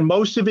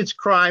most of it's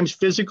crimes,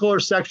 physical or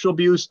sexual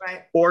abuse,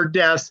 right, or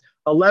deaths.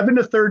 11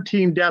 to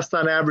 13 deaths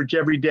on average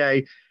every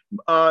day.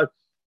 And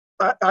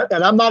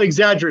I'm not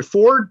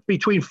exaggerating,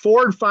 between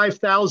 4,000 and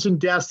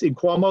 5,000 deaths in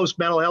Cuomo's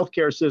mental health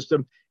care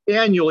system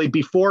annually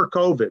before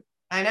COVID.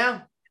 I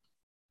know.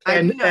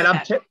 And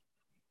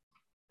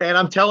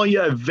I'm telling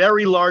you, a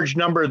very large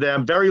number of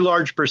them, very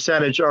large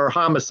percentage, are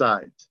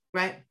homicides.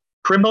 Right.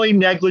 Criminally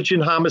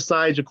negligent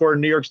homicides,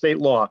 according to New York state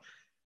law.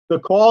 The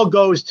call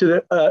goes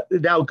to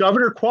now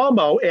Governor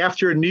Cuomo,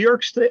 after a New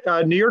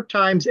York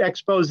Times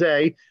expose,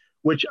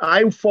 which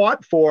I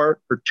fought for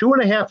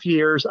 2.5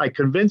 years. I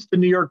convinced the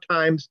New York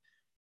Times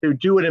to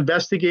do an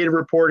investigative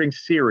reporting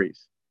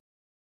series.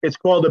 It's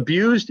called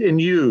Abused and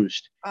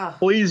Used. Oh.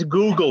 Please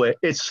Google it.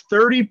 It's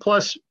 30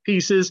 plus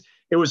pieces.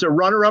 It was a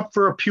runner-up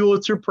for a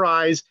Pulitzer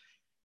Prize.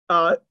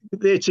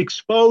 It's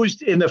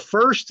exposed in the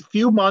first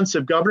few months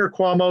of Governor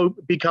Cuomo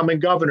becoming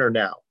governor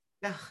now.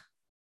 Ugh.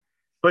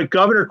 But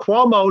Governor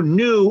Cuomo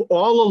knew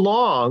all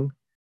along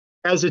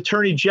as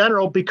Attorney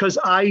General, because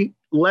I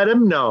let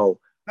him know.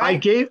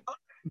 Right.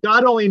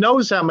 God only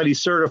knows how many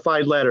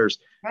certified letters.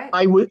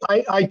 Right.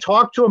 I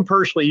talked to him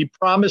personally. He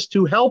promised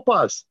to help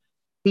us.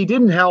 He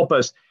didn't help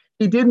us.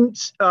 He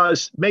didn't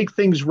make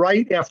things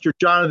right after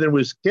Jonathan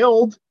was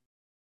killed.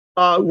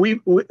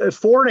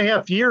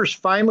 4.5 years,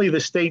 finally the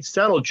state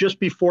settled just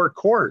before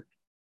court.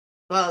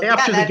 Well,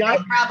 after they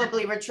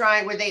probably were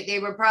trying, they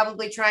were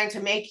probably trying to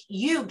make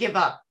you give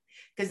up,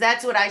 because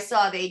that's what I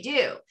saw they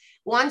do.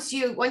 Once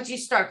you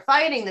start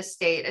fighting the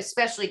state,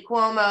 especially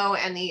Cuomo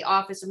and the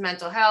Office of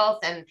Mental Health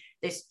and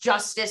this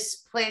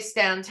justice place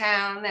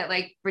downtown that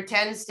like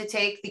pretends to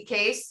take the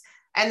case,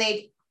 and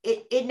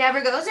it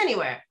never goes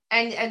anywhere.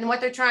 And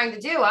what they're trying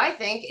to do, I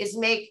think, is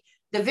make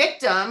the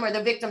victim or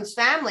the victim's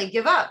family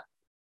give up.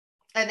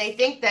 And they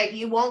think that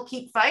you won't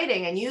keep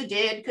fighting, and you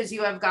did because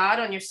you have God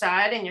on your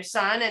side and your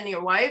son and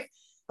your wife.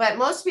 But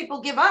most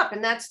people give up,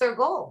 and that's their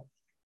goal.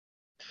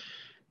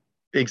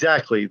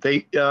 Exactly.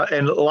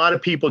 And a lot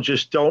of people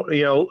just don't,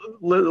 a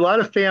lot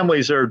of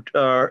families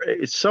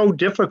it's so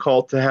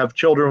difficult to have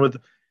children with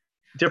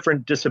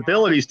different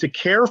disabilities to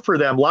care for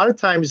them. A lot of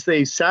times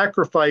they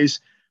sacrifice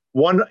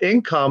one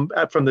income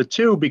from the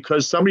two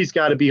because somebody's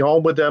got to be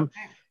home with them,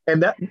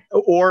 and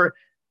or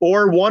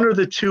one or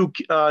the two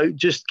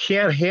just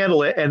can't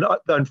handle it. And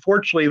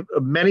unfortunately,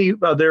 many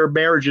of their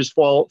marriages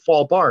fall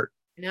apart.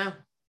 Yeah.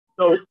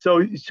 So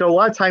a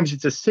lot of times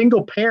it's a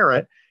single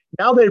parent.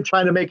 Now they're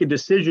trying to make a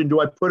decision. Do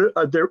I put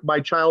my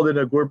child in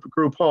a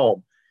group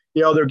home?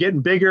 They're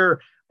getting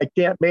bigger. I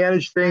can't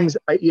manage things.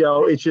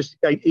 It's just,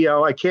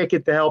 I can't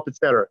get the help, et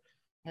cetera.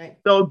 Right.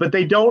 So, but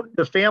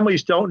the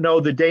families don't know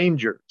the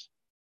dangers.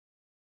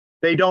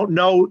 They don't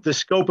know the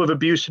scope of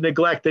abuse and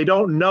neglect. They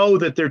don't know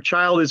that their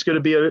child is going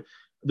to be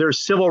their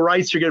civil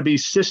rights are going to be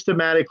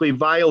systematically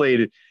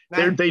violated.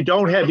 Right. They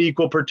don't have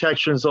equal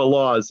protections of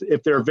laws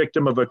if they're a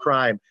victim of a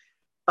crime.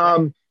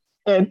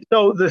 And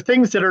so the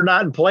things that are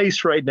not in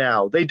place right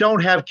now, they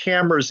don't have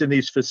cameras in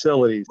these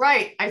facilities.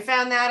 Right. I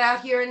found that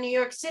out here in New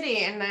York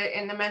City in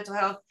the mental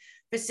health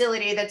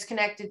facility that's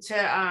connected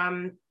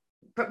to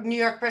New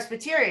York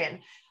Presbyterian,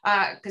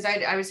 because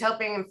I was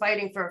helping and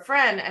fighting for a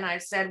friend, and I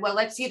said, well,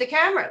 let's see the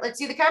camera. Let's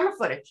see the camera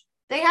footage.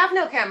 They have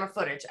no camera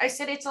footage. I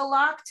said, it's a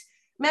locked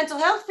mental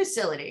health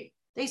facility.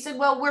 They said,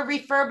 well, we're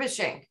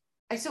refurbishing.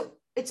 I said,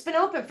 it's been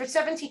open for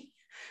 17,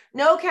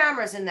 no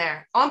cameras in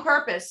there on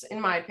purpose, in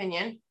my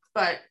opinion,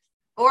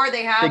 or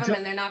they have them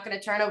and they're not going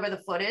to turn over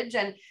the footage.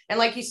 And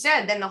like you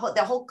said, then the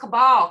whole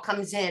cabal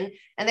comes in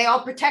and they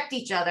all protect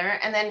each other.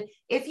 And then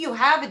if you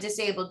have a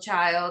disabled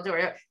child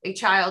or a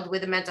child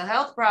with a mental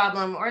health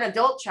problem or an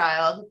adult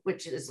child,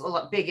 which is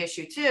a big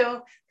issue too,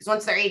 because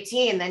once they're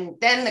 18, then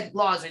the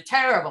laws are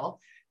terrible,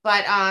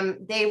 but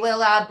they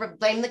will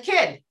blame the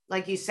kid,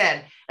 like you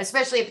said,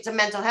 especially if it's a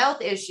mental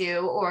health issue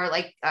or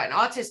like an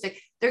autistic,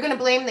 they're going to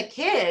blame the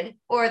kid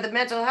or the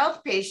mental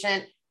health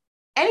patient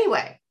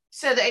anyway.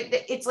 So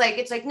it's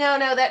like, no,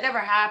 that never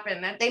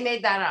happened. That they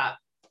made that up,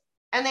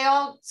 and they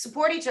all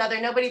support each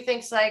other. Nobody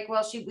thinks like,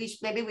 well,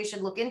 maybe we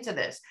should look into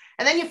this.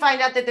 And then you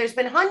find out that there's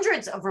been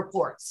hundreds of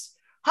reports,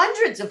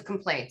 hundreds of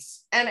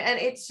complaints, and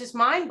it's just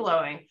mind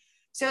blowing.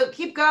 So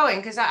keep going,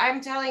 because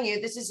I'm telling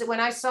you, this is when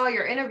I saw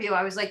your interview,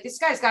 I was like, this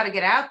guy's got to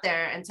get out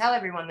there and tell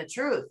everyone the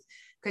truth,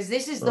 because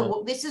this is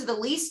the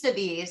least of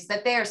these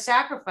that they are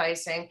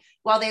sacrificing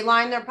while they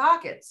line their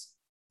pockets.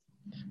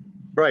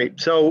 Right.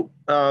 So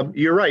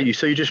you're right.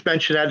 So you just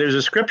mentioned that there's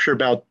a scripture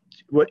about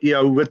what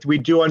we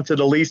do unto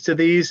the least of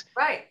these.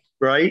 Right.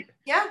 Right.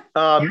 Yeah.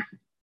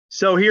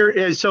 So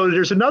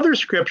there's another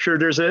scripture.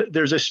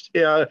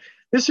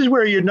 This is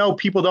where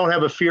people don't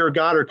have a fear of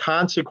God or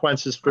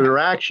consequences for their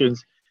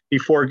actions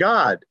before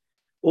God.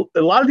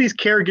 A lot of these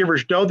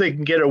caregivers know they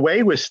can get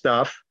away with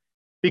stuff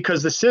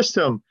because the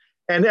system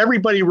and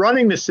everybody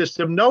running the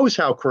system knows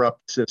how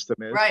corrupt the system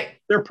is. Right.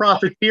 They're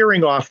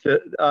profiteering off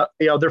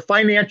they're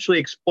financially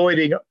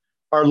exploiting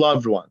our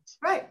loved ones.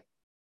 Right.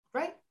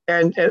 Right.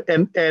 And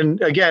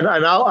again,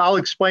 and I'll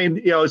explain,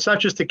 it's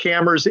not just the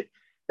cameras.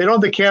 They don't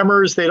have the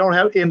cameras. They don't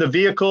have in the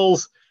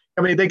vehicles.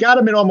 I mean, they got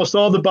them in almost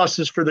all the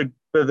buses for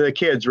the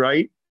kids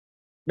right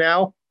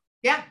now.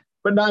 Yeah.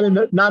 But not in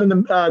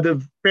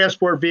the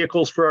transport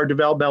vehicles for our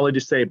developmentally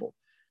disabled.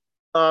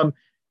 I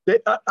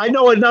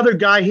know another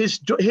guy. His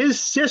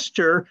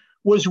sister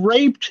was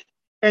raped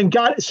and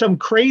got some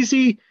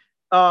crazy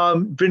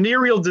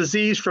venereal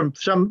disease from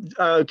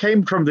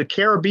came from the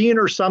Caribbean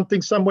or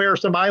something somewhere,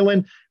 some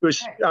island. It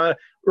was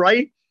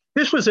right.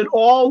 This was an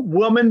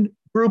all-woman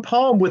group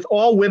home with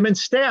all women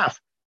staff.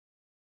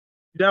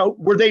 Now,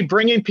 were they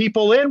bringing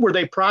people in? Were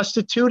they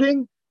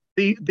prostituting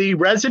the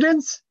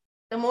residents?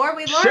 The more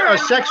we learn,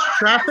 sex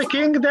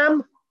trafficking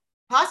them?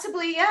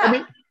 Possibly, yeah. I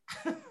mean,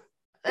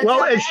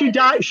 well, and she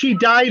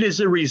died as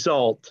a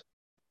result.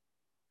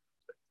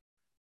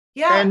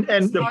 Yeah, and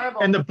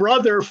the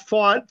brother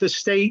fought the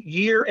state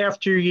year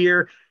after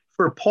year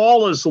for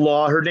Paula's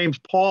law. Her name's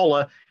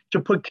Paula, to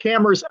put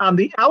cameras on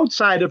the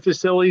outside of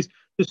facilities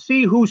to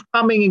see who's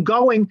coming and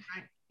going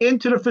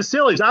into the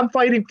facilities. I'm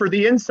fighting for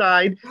the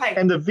inside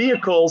and the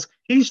vehicles.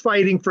 He's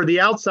fighting for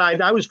the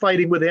outside. I was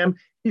fighting with him.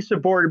 He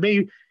supported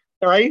me.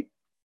 All right.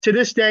 To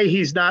this day,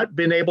 he's not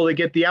been able to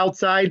get the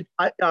outside.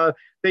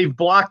 They've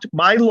blocked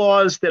my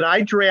laws that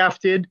I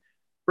drafted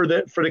for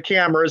the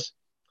cameras.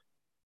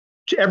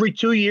 Every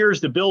 2 years,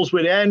 the bills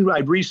would end.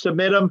 I'd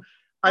resubmit them.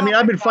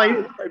 I've been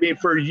fighting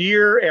for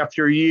year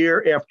after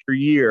year after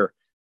year.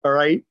 All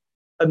right.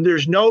 And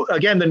there's the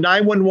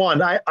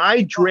 911.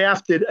 I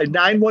drafted a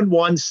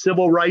 911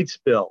 civil rights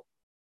bill.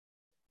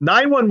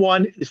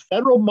 911 is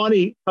federal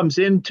money comes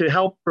in to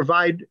help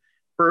provide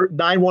for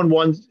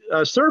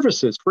 911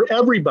 services for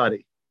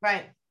everybody.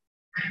 Right.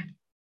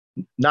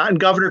 Not in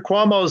Governor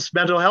Cuomo's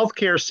mental health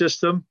care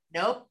system.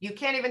 Nope. You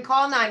can't even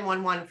call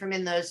 911 from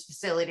in those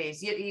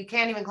facilities. You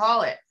can't even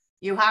call it.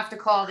 You have to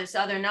call this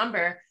other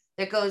number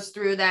that goes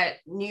through that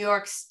New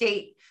York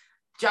State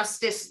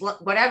Justice,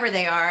 whatever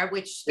they are,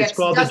 which it's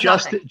called the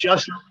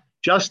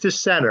Justice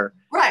Center.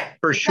 Right.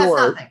 For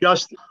sure.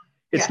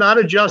 It's not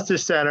a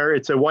justice center.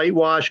 It's a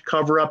whitewash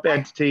cover-up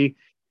entity.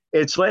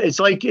 It's likened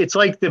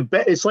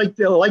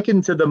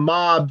to the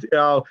mob.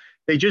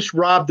 They just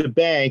robbed the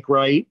bank,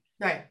 right?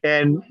 Right.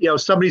 And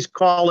somebody's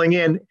calling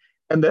in,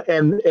 and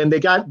they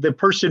got the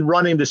person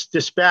running this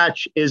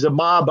dispatch is a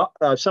mob.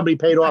 Somebody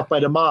paid off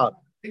by the mob.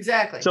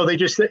 Exactly. So they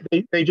just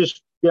they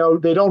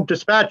don't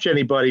dispatch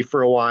anybody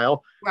for a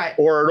while, right,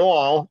 or at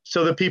all,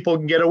 so that people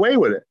can get away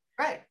with it.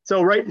 Right.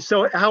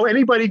 So how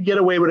anybody can get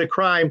away with a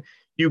crime?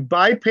 You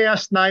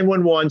bypass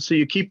 911, so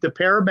you keep the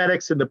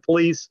paramedics and the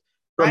police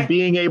from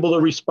being able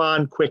to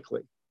respond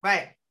quickly.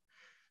 Right.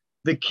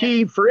 The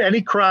key for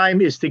any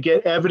crime is to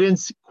get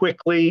evidence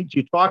quickly.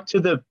 You talk to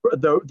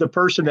the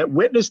person that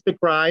witnessed the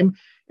crime.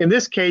 In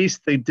this case,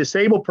 the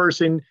disabled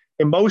person,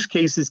 in most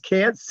cases,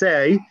 can't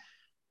say.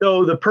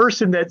 So the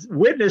person that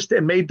witnessed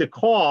and made the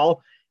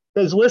call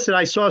says, listen,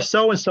 I saw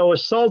so-and-so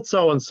assault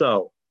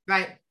so-and-so.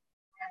 Right.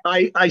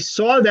 I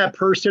saw that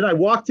person. I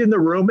walked in the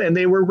room and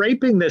they were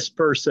raping this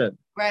person.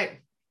 Right.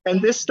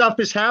 And this stuff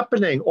is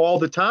happening all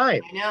the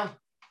time. I know.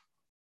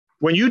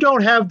 When you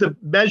don't have the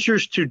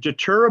measures to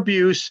deter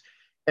abuse,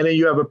 and then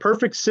you have a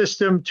perfect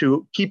system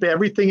to keep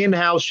everything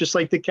in-house, just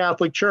like the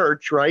Catholic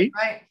Church, right?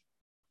 Right.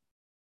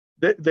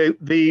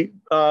 The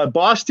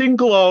Boston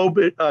Globe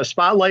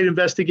Spotlight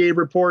Investigative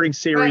Reporting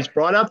Series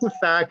brought out the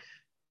fact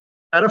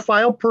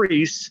pedophile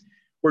priests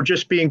were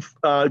just being,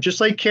 just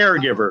like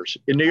caregivers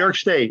in New York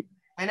State.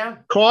 I know.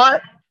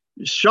 Caught,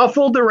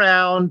 shuffled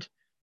around,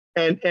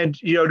 and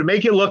to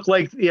make it look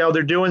like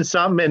they're doing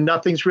something and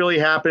nothing's really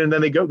happening.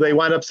 Then they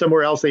wind up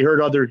somewhere else. They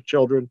hurt other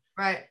children.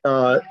 Right.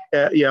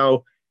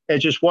 And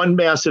just one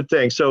massive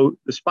thing. So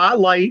the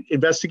Spotlight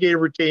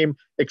investigative team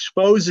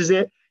exposes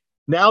it.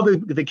 Now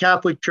the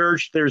Catholic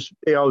Church, there's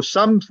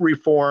some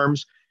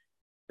reforms.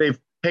 They've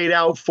paid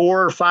out $4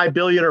 or $5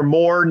 billion or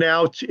more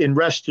now in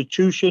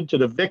restitution to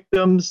the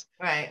victims.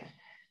 Right.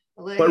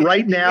 But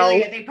right now,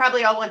 they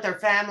probably all want their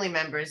family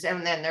members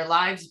and then their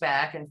lives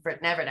back, and for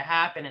it never to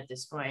happen at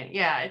this point.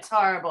 Yeah, it's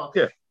horrible.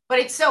 Yeah. But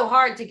it's so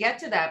hard to get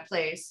to that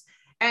place.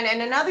 And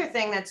another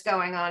thing that's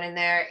going on in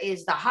there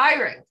is the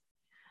hiring.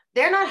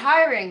 They're not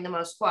hiring the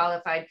most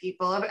qualified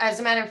people. As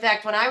a matter of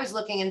fact, when I was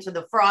looking into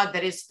the fraud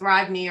that is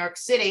Thrive New York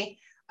City,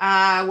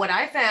 What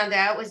I found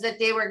out was that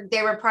they were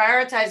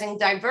prioritizing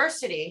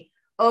diversity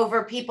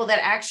over people that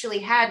actually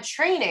had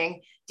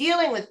training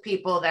dealing with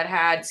people that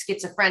had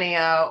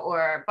schizophrenia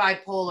or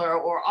bipolar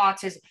or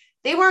autism.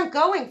 They weren't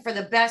going for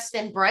the best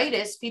and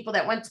brightest people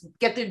that went to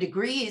get their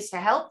degrees to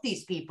help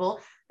these people.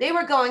 They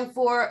were going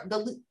for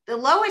the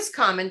lowest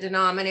common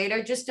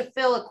denominator just to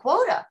fill a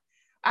quota.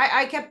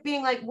 I kept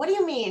being like, what do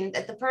you mean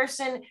that the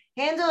person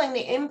handling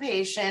the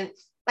inpatient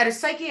at a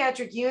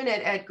psychiatric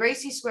unit at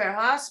Gracie Square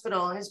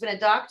Hospital has been a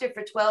doctor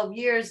for 12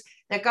 years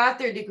that got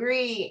their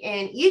degree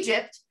in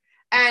Egypt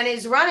and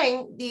is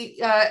running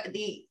the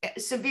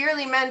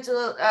severely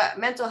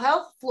mental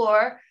health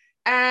floor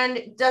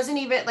and doesn't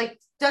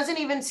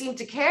even seem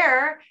to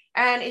care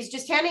and is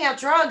just handing out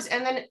drugs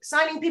and then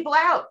signing people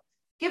out,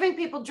 giving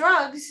people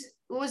drugs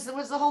was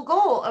the whole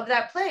goal of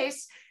that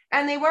place.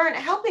 And they weren't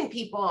helping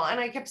people. And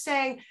I kept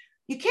saying,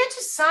 you can't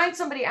just sign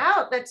somebody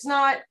out that's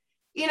not,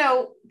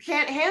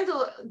 can't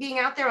handle being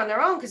out there on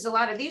their own, because a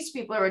lot of these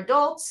people are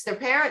adults. Their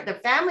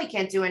family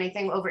can't do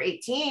anything over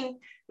 18,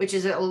 which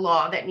is a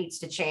law that needs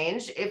to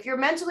change. If you're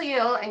mentally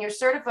ill and you're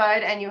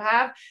certified and you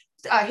have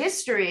a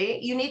history,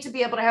 you need to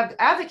be able to have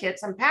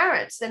advocates and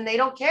parents, and they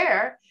don't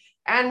care.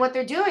 And what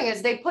they're doing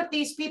is they put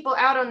these people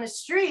out on the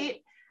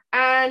street.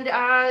 And,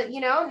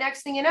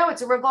 next thing you know,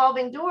 it's a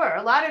revolving door.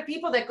 A lot of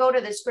people that go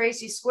to this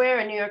Gracie Square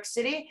in New York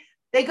City,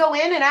 they go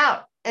in and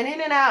out and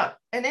in and out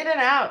and in and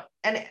out.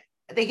 And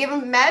they give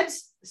them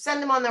meds,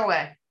 send them on their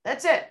way.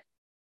 That's it.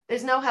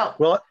 There's no help.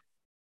 Well,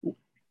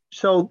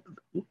 so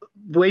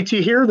wait till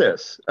you hear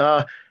this.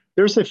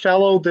 There's a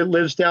fellow that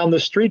lives down the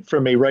street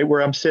from me, right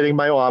where I'm sitting in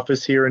my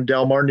office here in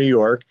Delmar, New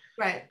York.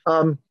 Right.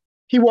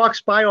 He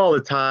walks by all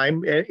the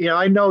time. And,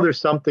 I know there's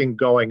something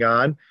going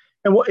on.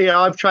 And,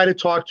 I've tried to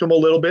talk to him a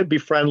little bit, be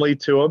friendly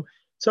to him.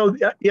 So,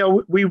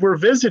 we were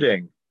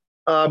visiting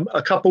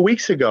a couple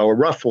weeks ago,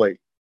 roughly.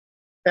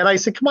 And I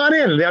said, come on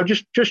in. And I'm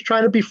just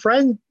trying to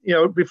befriend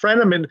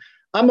him. And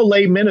I'm a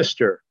lay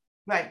minister.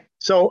 Right.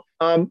 So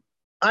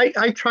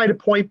I try to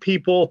point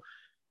people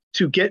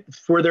to get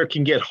where they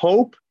can get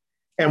hope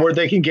and where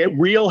they can get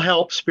real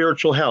help,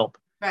 spiritual help.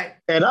 Right.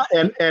 And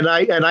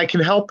I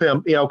can help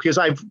him, because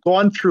I've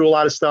gone through a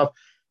lot of stuff.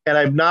 And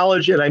I have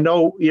knowledge and I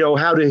know,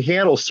 how to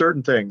handle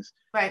certain things.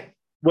 Right.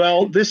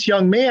 Well, this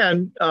young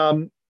man,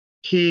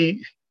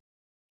 he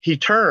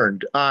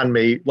turned on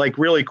me like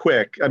really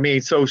quick. I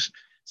mean, so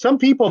some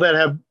people that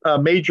have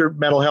major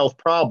mental health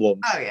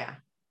problems. Oh, yeah.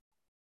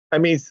 I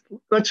mean,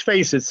 let's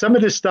face it, some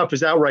of this stuff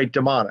is outright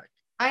demonic.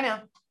 I know.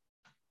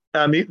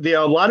 I mean,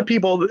 a lot of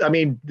people, I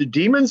mean, the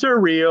demons are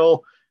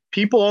real.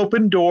 People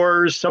open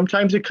doors.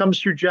 Sometimes it comes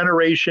through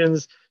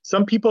generations.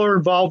 Some people are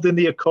involved in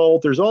the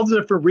occult. There's all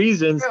different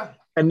reasons. True.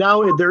 And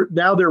now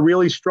they're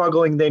really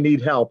struggling. They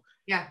need help.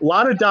 Yeah. A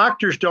lot of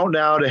doctors don't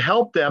know how to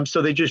help them,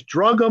 so they just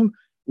drug them,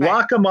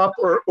 lock them up,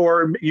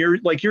 or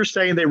you're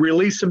saying, they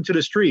release them to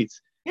the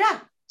streets. Yeah.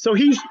 So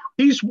he's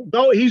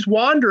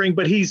wandering,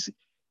 but he's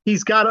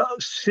got a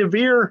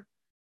severe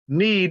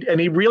need, and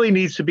he really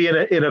needs to be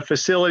in a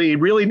facility. He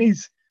really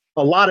needs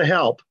a lot of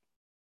help.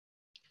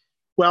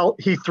 Well,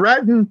 he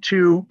threatened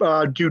to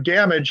do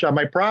damage on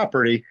my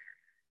property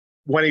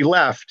when he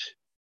left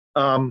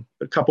a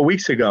couple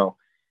weeks ago.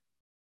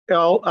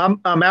 Well,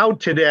 I'm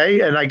out today,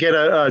 and I get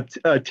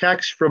a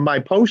text from my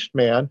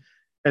postman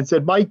and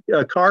said, my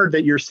card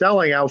that you're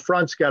selling out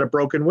front's got a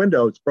broken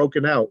window. It's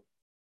broken out.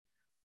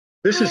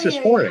 This is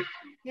this morning.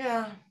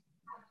 Yeah.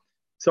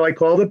 So I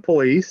called the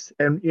police,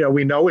 and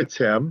we know it's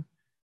him,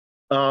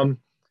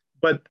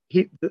 but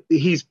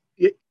he's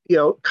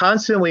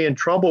constantly in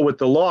trouble with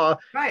the law.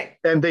 Right.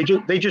 And they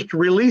just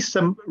release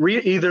him. They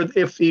either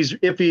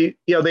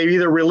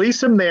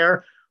release him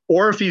there.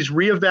 Or if he's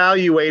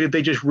reevaluated,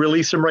 they just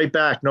release him right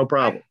back, no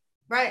problem.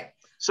 Right.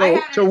 So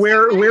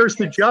where's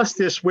the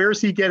justice? Where's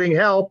he getting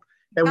help?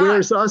 And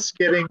where's us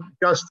getting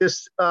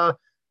justice? I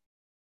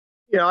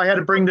had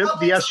to bring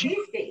the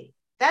safety.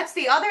 That's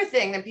the other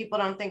thing that people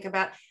don't think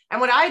about.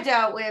 And what I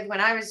dealt with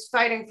when I was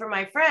fighting for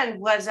my friend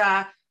was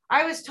I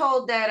was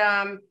told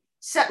that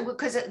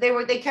because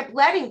they kept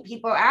letting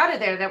people out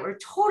of there that were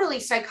totally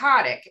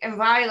psychotic and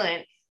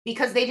violent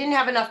because they didn't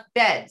have enough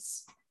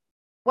beds.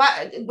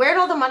 Where'd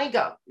all the money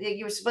go?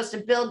 You were supposed to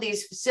build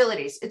these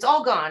facilities. It's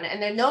all gone.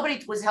 And then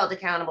nobody was held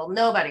accountable.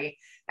 Nobody.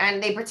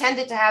 And they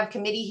pretended to have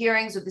committee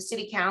hearings with the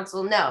city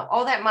council. No,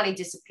 all that money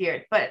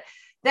disappeared. But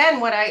then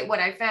what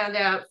I found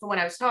out from when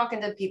I was talking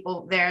to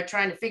people there,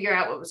 trying to figure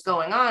out what was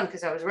going on,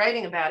 because I was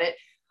writing about it,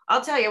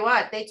 I'll tell you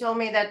what, they told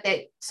me that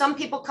some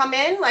people come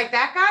in like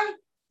that guy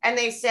and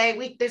they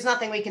say, there's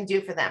nothing we can do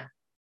for them.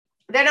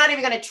 They're not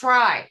even going to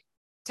try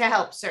to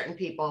help certain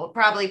people,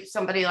 probably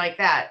somebody like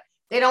that.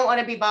 They don't want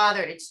to be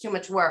bothered. It's too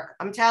much work.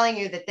 I'm telling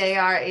you that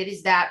it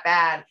is that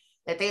bad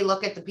that they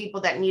look at the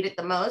people that need it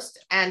the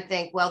most and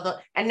think,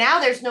 and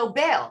now there's no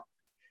bail.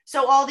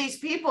 So all these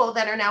people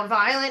that are now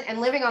violent and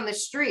living on the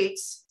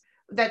streets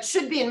that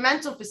should be in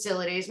mental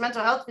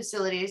health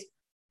facilities,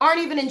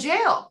 aren't even in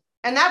jail.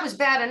 And that was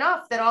bad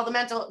enough that all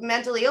the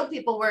mentally ill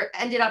people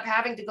ended up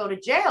having to go to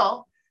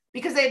jail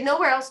because they had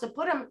nowhere else to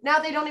put them. Now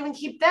they don't even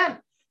keep them.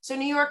 So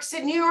New York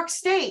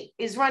State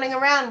is running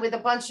around with a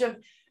bunch of,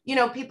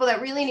 people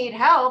that really need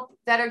help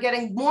that are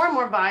getting more and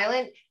more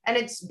violent, and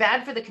it's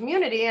bad for the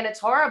community and it's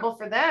horrible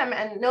for them,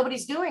 and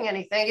nobody's doing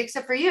anything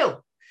except for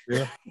you.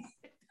 Yeah.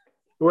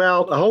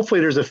 Well,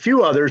 hopefully there's a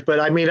few others, but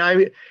I mean,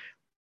 I'm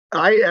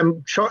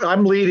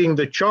leading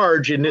the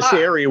charge in this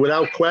area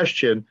without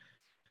question.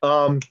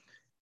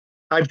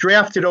 I've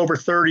drafted over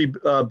 30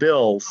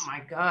 bills. Oh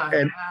my God!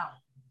 And wow.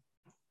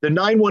 The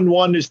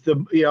 911 is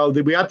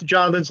we got the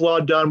Jonathan's Law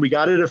done. We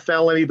got it a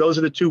felony. Those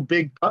are the two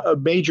big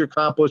major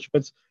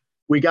accomplishments.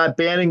 We got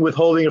banning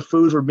withholding of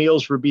food for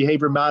meals for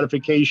behavior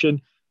modification.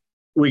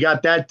 We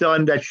got that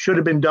done. That should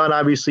have been done,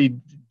 obviously,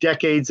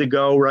 decades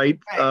ago, right?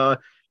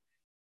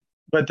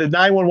 But the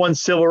 911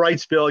 civil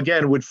rights bill,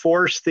 again, would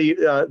force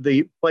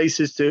the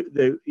places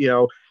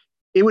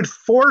it would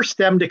force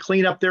them to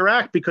clean up their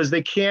act because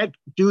they can't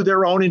do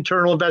their own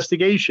internal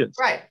investigations.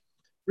 Right.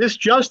 This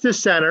Justice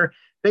Center,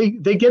 they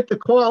get the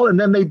call and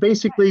then they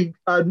basically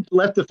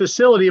let the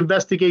facility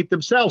investigate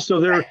themselves. So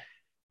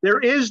there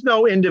is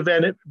no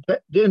independent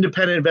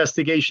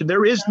investigation.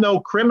 There is no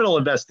criminal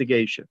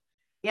investigation.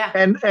 Yeah.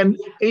 And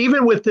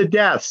even with the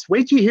deaths,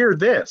 wait till you hear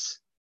this.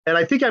 And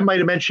I think I might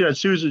have mentioned on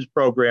Susan's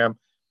program,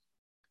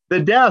 the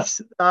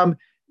deaths,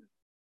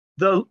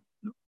 the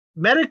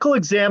medical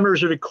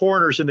examiners or the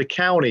coroners in the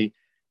county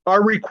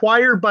are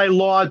required by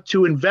law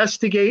to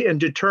investigate and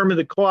determine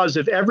the cause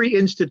of every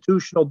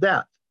institutional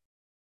death.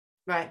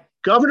 Right.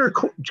 Governor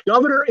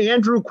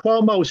Andrew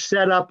Cuomo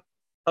set up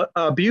an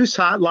abuse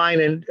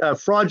hotline and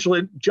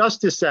fraudulent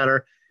justice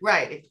center.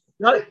 Right.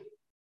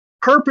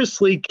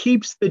 Purposely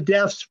keeps the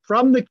deaths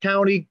from the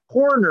county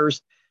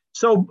coroners.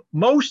 So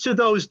most of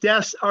those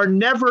deaths are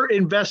never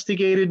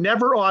investigated,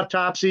 never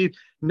autopsied,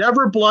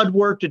 never blood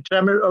work to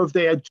determine if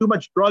they had too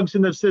much drugs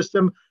in the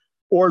system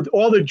or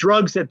all the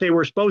drugs that they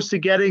were supposed to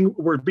getting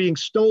were being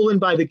stolen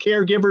by the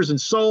caregivers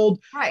and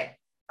sold. Right.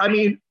 I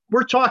mean,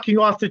 we're talking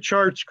off the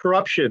charts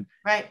corruption.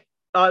 Right.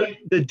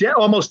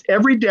 Almost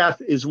every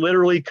death is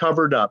literally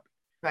covered up.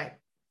 Right.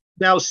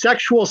 Now,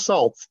 sexual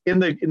assaults in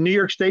the New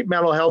York State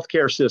mental health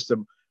care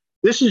system.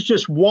 This is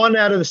just one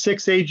out of the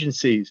 6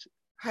 agencies.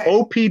 Right.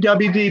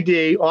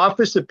 OPWDD,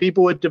 Office of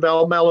People with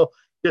Developmental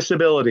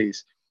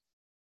Disabilities.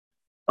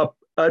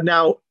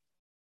 Now,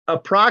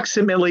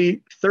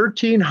 approximately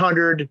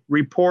 1,300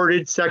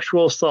 reported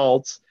sexual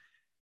assaults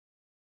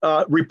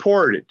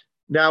reported.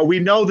 Now, we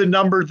know the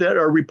number that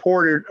are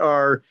reported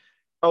are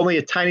only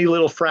a tiny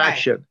little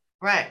fraction.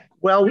 Right.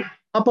 Well,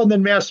 up on the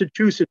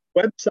Massachusetts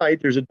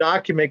website, there's a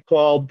document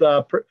called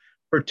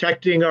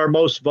Protecting Our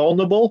Most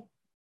Vulnerable.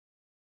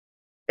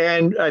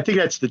 And I think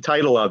that's the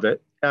title of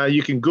it.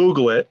 You can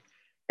Google it.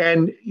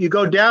 And you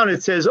go down,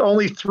 it says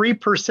only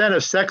 3%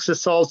 of sex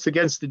assaults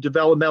against the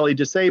developmentally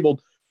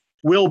disabled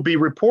will be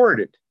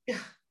reported.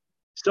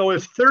 So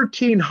if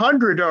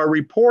 1,300 are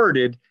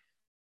reported,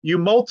 you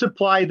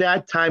multiply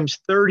that times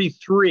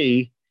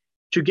 33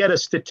 to get a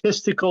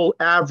statistical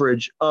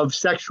average of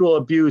sexual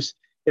abuse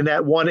in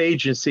that one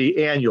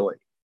agency annually.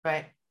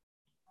 Right.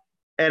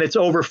 And it's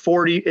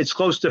it's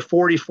close to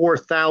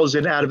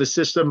 44,000 out of a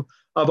system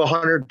of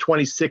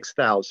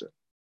 126,000.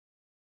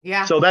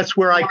 Yeah. So that's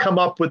where I come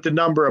up with the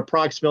number,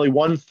 approximately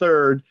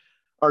 1/3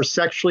 are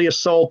sexually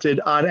assaulted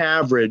on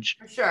average.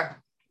 For sure.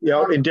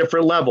 In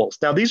different levels.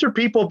 Now, these are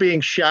people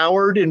being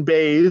showered and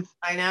bathed.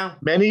 I know.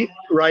 Many,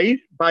 right,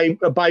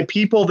 by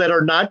people that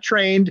are not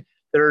trained,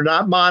 that are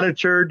not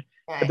monitored.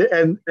 Right.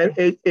 And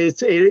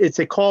it's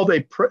called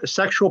a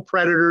sexual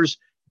predator's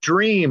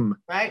dream,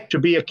 right, to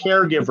be a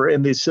caregiver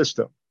in the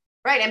system.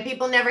 Right. And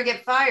people never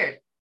get fired.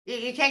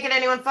 You can't get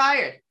anyone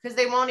fired because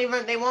they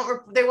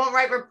won't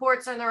write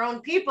reports on their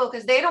own people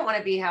because they don't want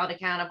to be held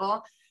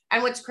accountable.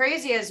 And what's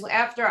crazy is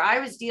after I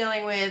was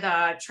dealing with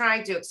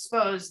trying to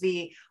expose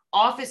the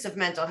Office of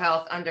Mental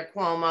Health under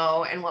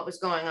Cuomo and what was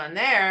going on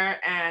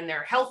there and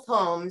their health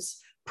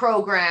homes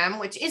program,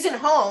 which isn't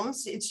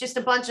homes, it's just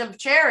a bunch of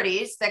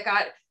charities that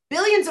got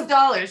billions of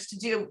dollars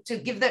to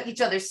give them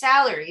each other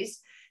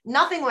salaries.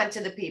 Nothing went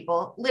to the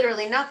people,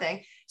 literally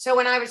nothing. So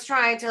when I was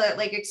trying to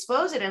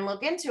expose it and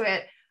look into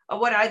it,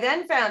 what I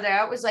then found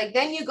out was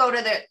then you go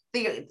to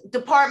the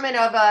Department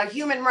of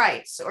Human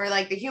Rights or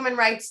the Human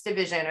Rights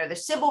Division or the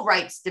Civil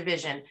Rights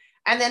Division.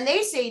 And then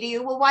they say to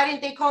you, well, why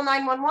didn't they call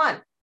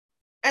 911?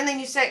 And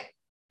then you say,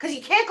 because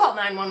you can't call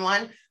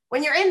 911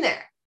 when you're in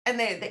there. And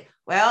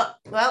well,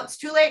 it's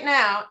too late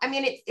now. I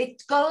mean,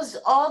 it goes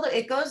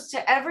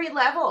to every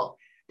level.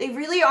 They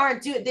really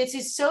aren't doing this.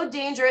 Is so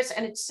dangerous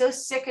and it's so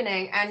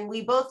sickening. And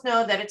we both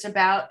know that it's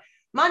about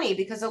money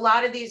because a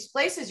lot of these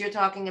places you're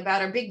talking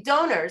about are big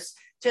donors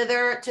to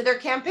their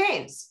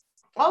campaigns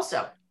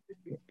also.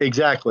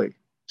 Exactly.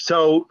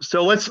 So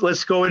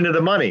let's go into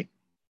the money.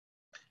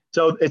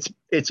 So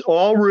it's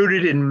all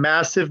rooted in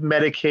massive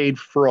Medicaid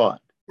fraud.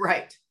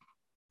 Right.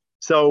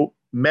 So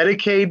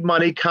Medicaid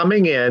money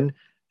coming in,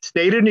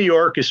 state of New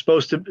York is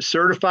supposed to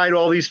certify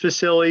all these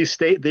facilities,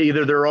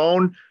 either their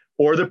own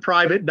or the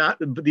private,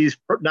 these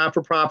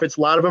not-for-profits.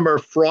 A lot of them are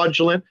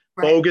fraudulent,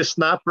 right, bogus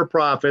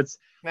not-for-profits.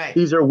 Right.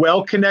 These are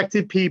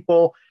well-connected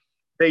people.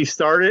 They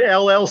started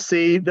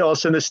LLC.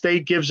 Also, the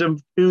state gives them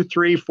 2,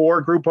 3,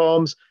 4 group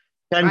homes,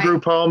 10 Right.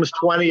 group homes,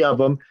 20 of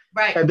them.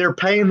 Right. And they're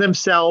paying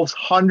themselves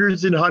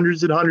hundreds and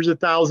hundreds and hundreds of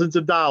thousands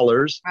of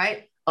dollars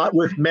Right.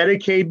 with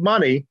Medicaid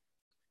money.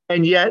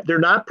 And yet they're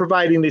not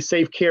providing the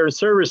safe care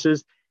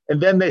services.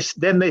 And then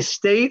the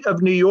state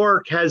of New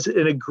York has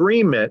an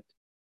agreement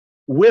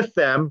with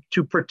them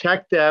to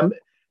protect them,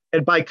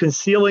 and by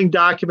concealing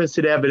documents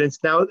and evidence.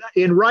 Now,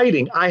 in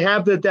writing, I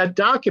have that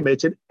document.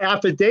 It's an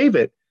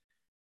affidavit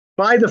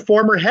by the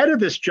former head of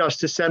this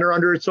Justice Center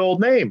under its old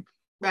name.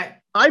 Right.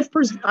 I've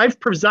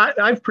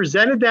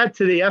presented that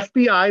to the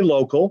FBI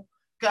local.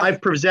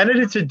 I've presented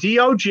it to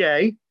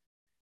DOJ.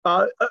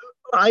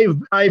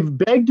 I've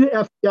begged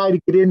the FBI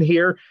to get in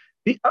here.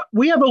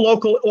 We have a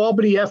local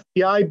Albany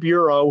FBI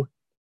bureau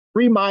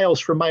 3 miles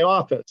from my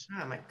office.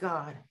 Oh my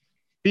God.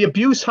 The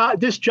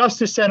this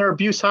Justice Center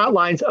abuse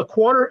hotline's a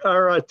quarter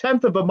or a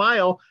tenth of a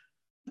mile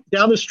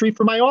down the street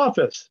from my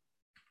office.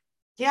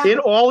 Yeah.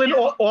 All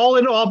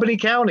in Albany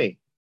County.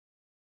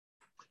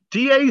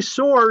 DA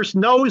Soares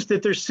knows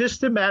that they're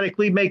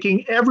systematically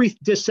making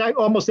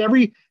almost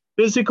every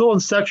physical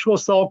and sexual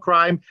assault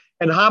crime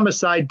and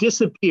homicide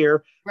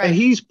disappear. Right. And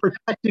he's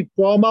protected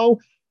Cuomo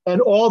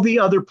and all the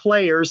other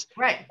players.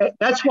 Right.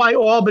 That's why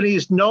Albany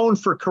is known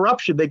for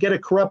corruption. They get a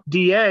corrupt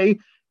DA,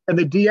 and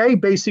the DA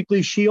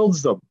basically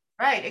shields them.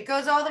 Right. It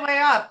goes all the way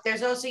up.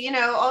 There's also,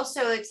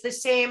 it's the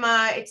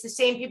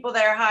same people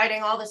that are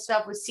hiding all the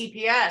stuff with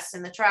CPS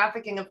and the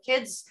trafficking of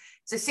kids.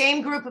 It's the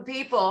same group of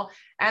people.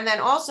 And then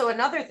also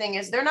another thing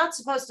is they're not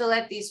supposed to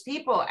let these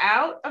people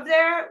out of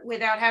there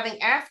without having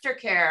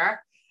aftercare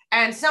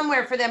and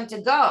somewhere for them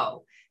to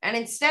go. And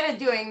instead of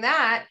doing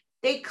that,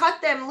 they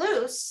cut them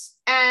loose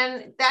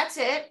and that's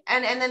it.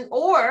 And then,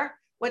 or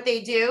what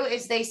they do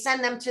is they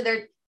send them to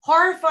their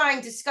horrifying,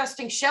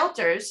 disgusting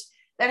shelters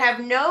that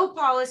have no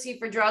policy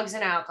for drugs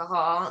and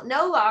alcohol,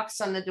 no locks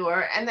on the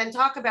door, and then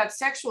talk about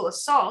sexual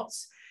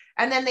assaults.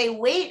 And then they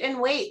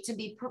wait to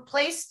be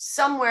placed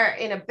somewhere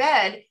in a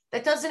bed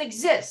that doesn't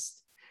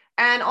exist.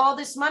 And all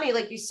this money,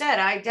 like you said,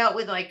 I dealt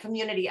with like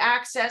community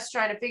access,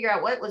 trying to figure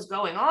out what was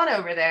going on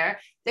over there.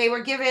 They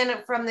were given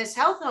from this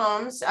health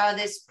homes,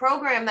 this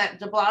program that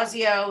de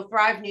Blasio,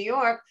 Thrive New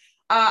York,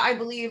 I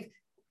believe,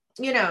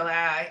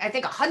 I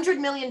think $100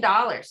 million.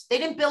 They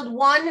didn't build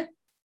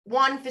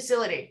one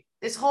facility.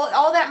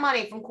 All that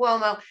money from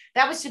Cuomo,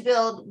 that was to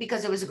build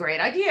because it was a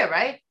great idea,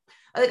 right?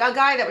 Like a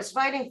guy that was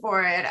fighting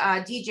for it,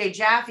 DJ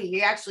Jaffe,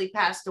 he actually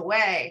passed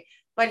away,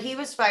 but he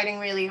was fighting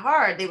really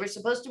hard. They were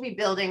supposed to be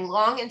building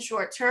long and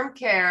short-term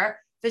care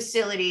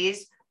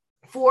facilities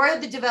for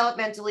the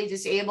developmentally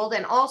disabled,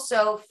 and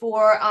also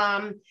for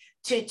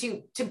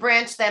to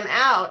branch them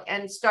out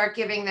and start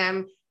giving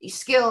them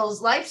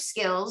skills, life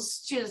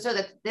skills, so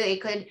that they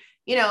could,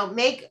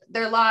 make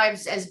their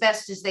lives as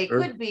best as they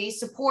could be.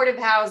 Supportive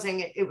housing,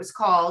 it was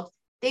called.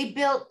 They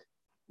built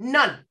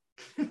none.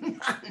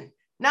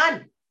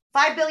 None.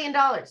 $5 billion.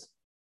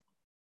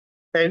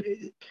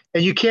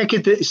 And you can't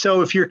get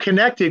so if you're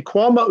connected,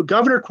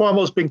 Governor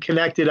Cuomo's been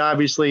connected,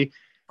 obviously,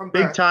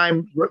 big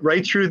time,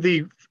 right through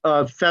the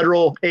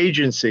federal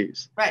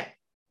agencies. Right.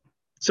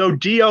 So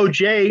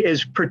DOJ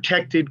is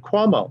protected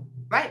Cuomo.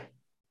 Right.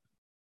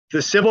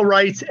 The Civil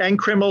Rights and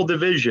Criminal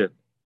Division.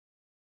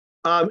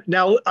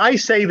 Now, I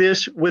say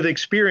this with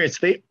experience.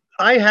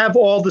 I have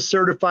all the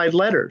certified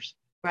letters.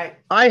 Right.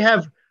 I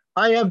have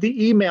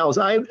the emails.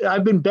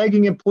 I've been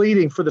begging and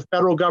pleading for the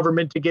federal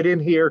government to get in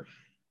here.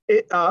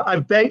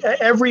 I've begged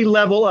at every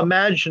level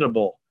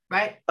imaginable.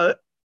 Right.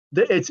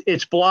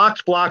 It's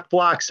blocked.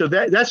 So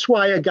that's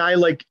why a guy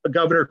like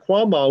Governor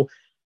Cuomo,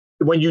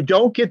 when you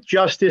don't get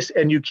justice,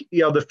 and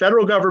the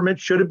federal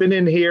government should have been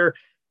in here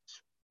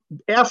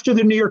after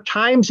the New York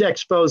Times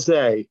expose.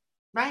 Right.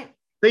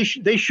 They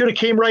should have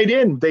came right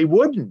in. They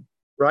wouldn't,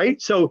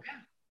 right? So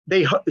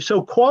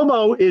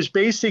Cuomo is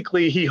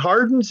basically, he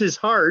hardens his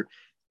heart,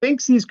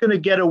 thinks he's going to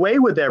get away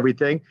with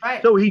everything.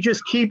 Right. So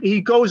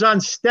he goes on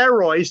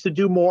steroids to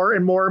do more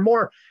and more and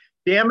more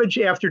damage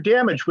after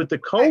damage with the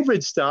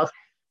COVID stuff.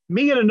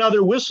 Me and another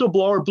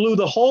whistleblower blew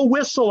the whole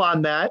whistle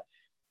on that,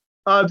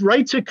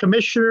 right to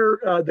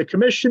the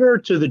commissioner,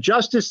 to the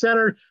Justice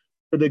Center,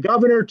 to the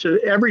governor, to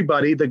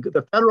everybody,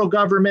 the federal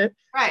government.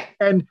 Right.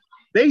 And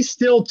they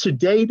still to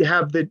date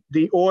have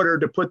the order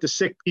to put the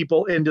sick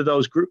people into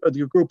those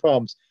group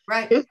homes.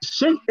 Right.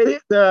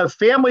 The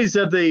families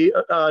of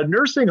the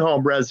nursing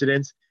home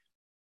residents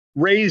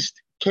raised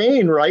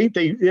Cain, right?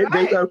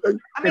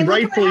 And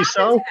rightfully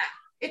so.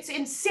 It's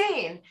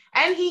insane.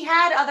 And he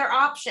had other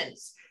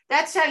options.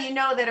 That's how you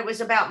know that it was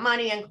about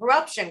money and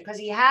corruption, because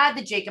he had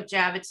the Jacob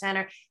Javits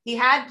Center. He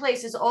had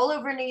places all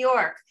over New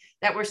York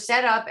that were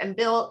set up and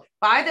built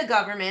by the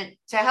government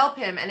to help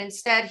him. And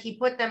instead he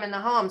put them in the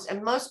homes.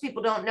 And most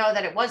people don't know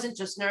that it wasn't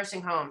just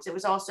nursing homes. It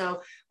was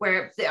also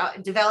where the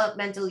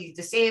developmentally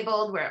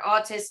disabled, where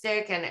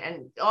autistic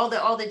and all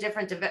the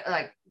different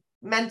like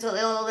mental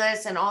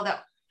illness and all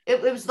that.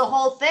 It was the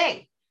whole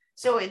thing.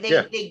 So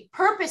Yeah. they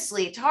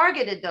purposely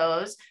targeted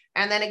those.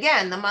 And then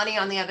again, the money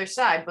on the other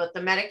side, both the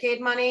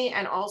Medicaid money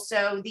and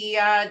also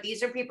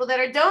these are people that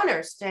are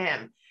donors to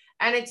him.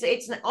 And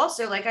it's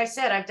also, like I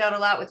said, I've done a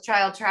lot with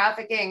child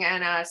trafficking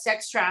and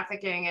sex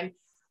trafficking. And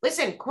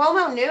listen,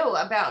 Cuomo knew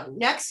about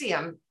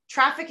Nexium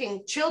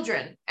trafficking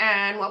children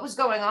and what was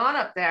going on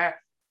up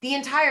there the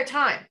entire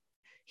time.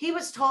 He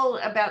was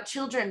told about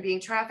children being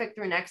trafficked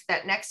through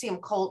that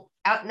Nexium cult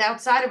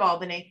outside of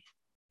Albany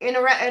in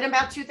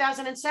about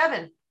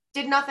 2007.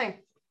 Did nothing.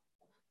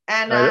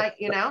 And,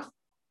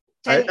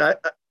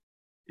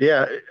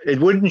 yeah, it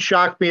wouldn't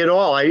shock me at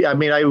all. I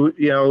mean,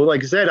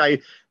 like I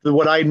said,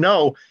 what I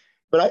know,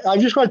 but I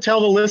just want to tell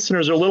the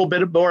listeners a little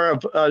bit more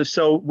of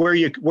so where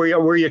you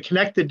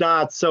connect the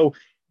dots. So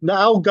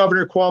now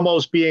Governor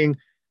Cuomo's being,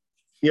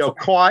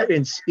 caught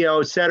and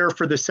et cetera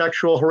for the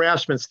sexual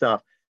harassment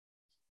stuff.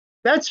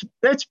 That's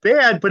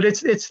bad, but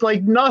it's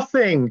like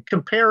nothing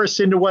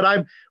comparison to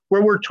where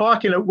we're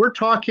talking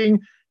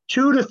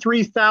 2,000 to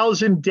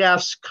 3,000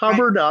 deaths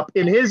covered up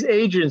in his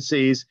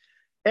agencies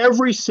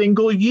every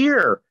single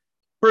year.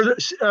 For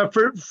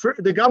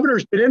the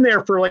governor's been in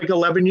there for like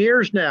 11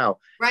 years now.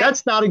 Right.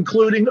 That's not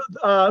including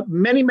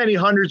many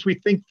hundreds, we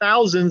think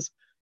thousands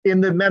in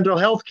the mental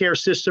health care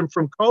system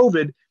from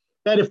COVID,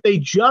 that if they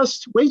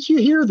just, wait till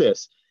you hear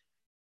this,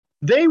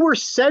 they were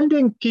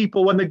sending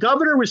people, when the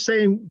governor was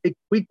saying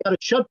we got to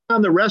shut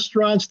down the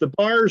restaurants, the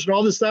bars, and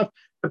all this stuff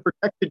to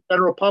protect the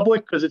general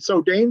public because it's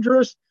so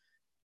dangerous,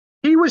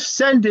 he was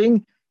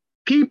sending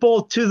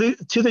people to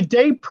the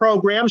day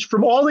programs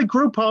from all the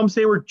group homes.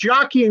 They were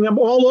jockeying them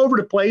all over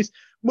the place,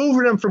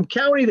 moving them from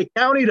county to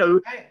county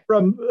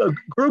from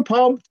group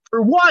home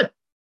for what?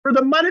 For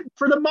the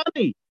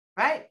money.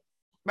 Right.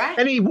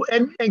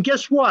 And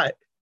guess what?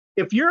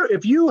 If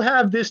you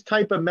have this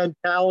type of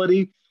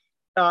mentality,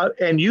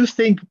 and you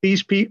think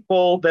these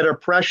people that are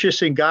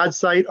precious in God's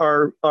sight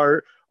are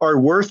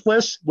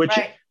worthless, which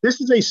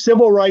this is a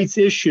civil rights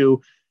issue,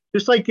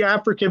 just like the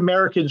African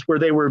Americans, where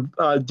they weren't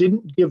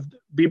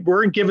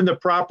given the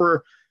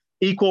proper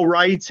equal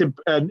rights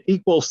and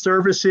equal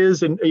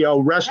services, and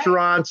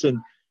restaurants and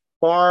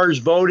bars,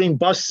 voting,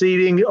 bus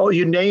seating,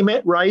 you name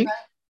it, right?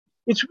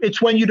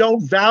 It's when you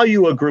don't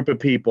value a group of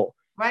people.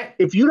 Right.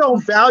 If you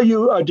don't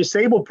value a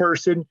disabled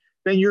person,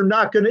 then you're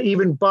not going to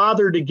even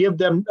bother to give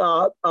them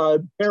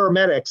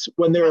paramedics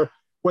when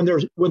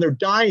they're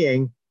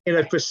dying in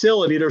a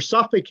facility, they're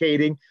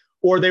suffocating,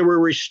 or they were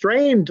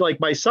restrained, like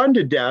my son,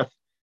 to death,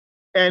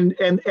 and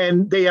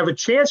they have a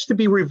chance to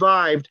be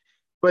revived.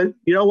 But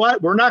you know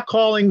what? We're not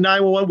calling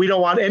 911. We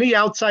don't want any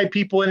outside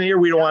people in here.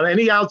 We don't want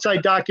any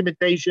outside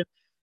documentation.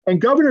 And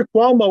Governor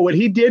Cuomo, what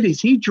he did is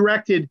he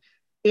directed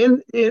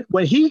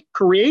when he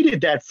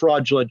created that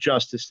fraudulent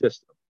justice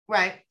system.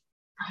 Right.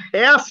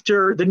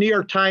 After the New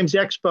York Times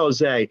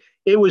expose, it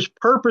was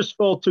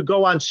purposeful to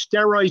go on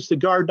steroids to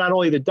guard not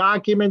only the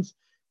documents,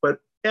 but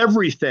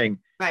everything.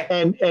 Right.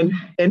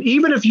 And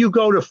even if you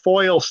go to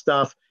FOIL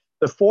stuff,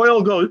 the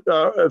FOIL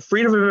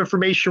Freedom of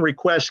Information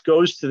request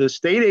goes to the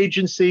state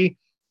agency,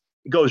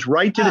 it goes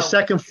right to the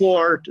second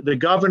floor, to the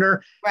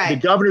governor. Right.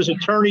 The governor's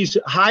attorneys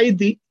hide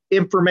the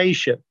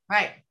information.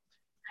 Right.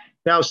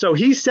 Now, so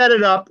he set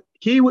it up.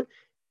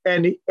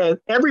 And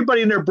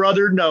everybody and their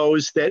brother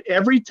knows that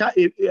every time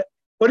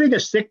putting a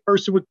sick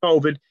person with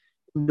COVID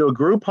into a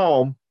group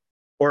home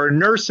or a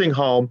nursing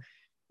home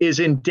is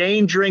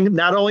endangering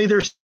not only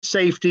their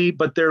safety,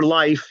 but their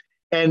life.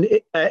 And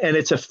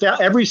it's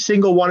every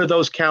single one of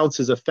those counts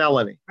is a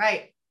felony.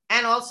 Right.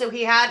 And also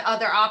he had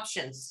other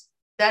options.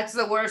 That's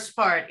the worst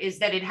part, is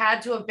that it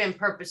had to have been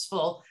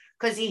purposeful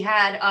because he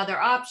had other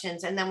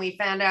options. And then we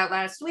found out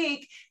last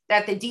week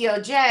that the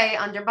DOJ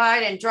under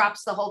Biden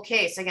drops the whole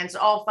case against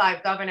all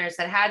 5 governors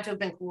that had to have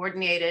been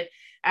coordinated.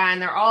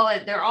 And they're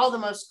all the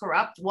most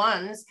corrupt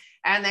ones.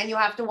 And then you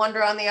have to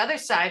wonder on the other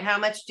side, how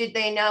much did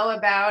they know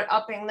about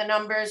upping the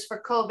numbers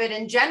for COVID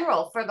in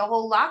general for the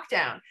whole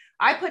lockdown?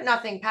 I put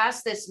nothing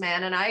past this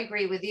man. And I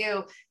agree with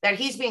you that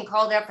he's being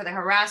called out for the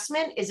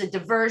harassment is a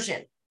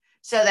diversion,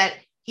 so that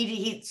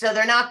so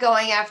they're not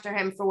going after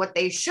him for what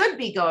they should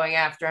be going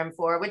after him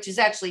for, which is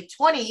actually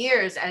 20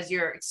 years, as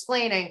you're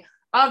explaining,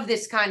 of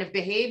this kind of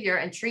behavior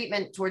and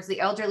treatment towards the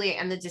elderly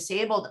and the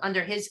disabled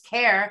under his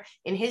care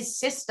in his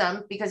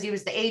system, because he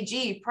was the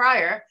AG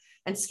prior.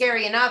 And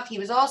scary enough, he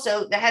was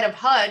also the head of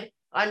HUD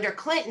under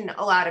Clinton.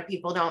 A lot of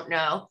people don't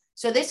know.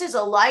 So this is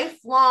a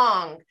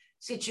lifelong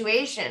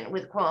situation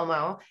with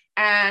Cuomo.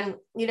 And,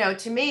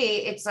 to me,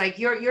 it's like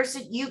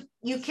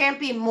you can't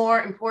be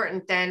more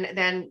important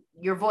than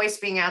your voice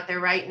being out there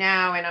right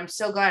now. And I'm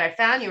so glad I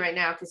found you right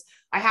now, because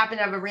I happen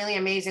to have a really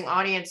amazing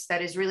audience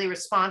that is really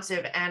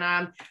responsive. And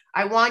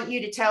I want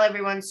you to tell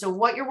everyone, so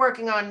what you're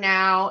working on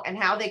now and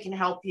how they can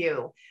help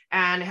you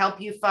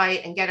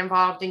fight and get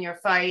involved in your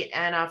fight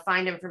and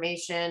find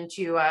information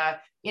to,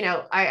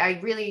 I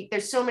really,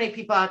 there's so many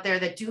people out there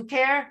that do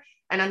care.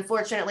 And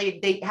unfortunately,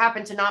 they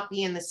happen to not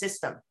be in the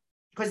system,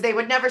 because they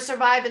would never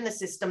survive in the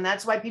system.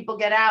 That's why people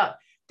get out.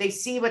 They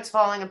see what's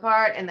falling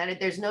apart and that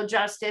there's no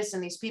justice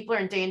and these people are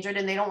endangered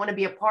and they don't want to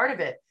be a part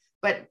of it.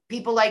 But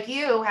people like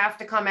you have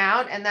to come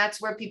out, and that's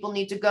where people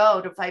need to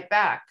go to fight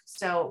back.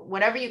 So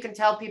whatever you can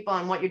tell people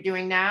on what you're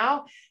doing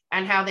now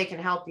and how they can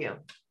help you.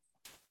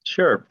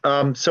 Sure.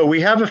 So we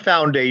have a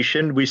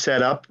foundation we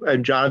set up,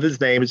 and Jonathan's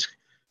name is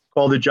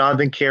called the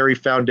Jonathan Carey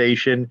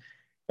Foundation.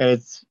 And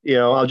it's,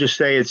 I'll just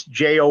say it's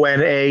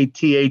JONATHAN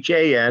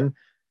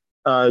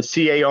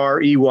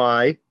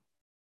CAREY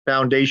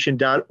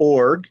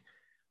foundation.org.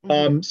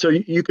 So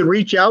you can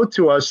reach out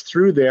to us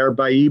through there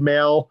by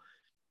email,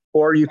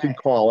 or you can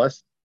call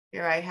us.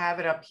 Here, I have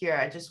it up here.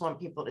 I just want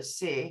people to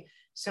see.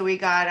 So we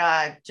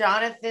got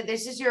Jonathan.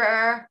 This is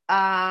your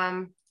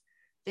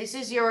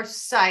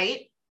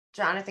site,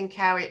 Jonathan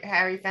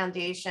Carey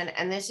Foundation,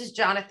 and this is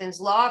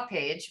Jonathan's law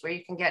page where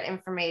you can get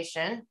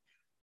information.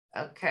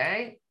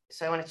 Okay,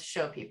 so I wanted to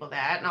show people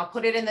that, and I'll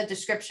put it in the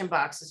description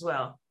box as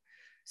well.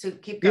 So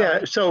keep going.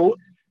 Yeah. So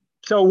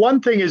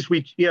one thing is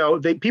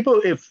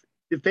people, if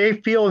they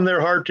feel in their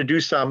heart to do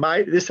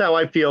something, this is how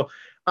I feel.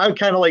 I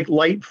kind of like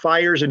light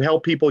fires and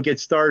help people get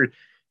started,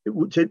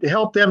 to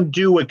help them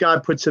do what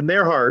God puts in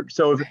their heart.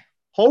 So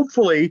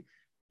hopefully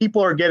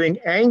people are getting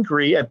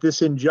angry at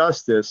this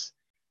injustice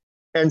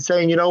and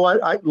saying, you know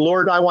what,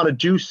 Lord, I want to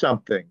do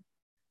something,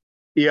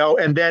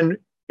 and then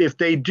if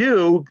they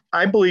do,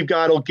 I believe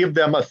God will give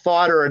them a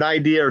thought or an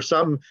idea or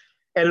something,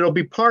 and it'll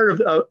be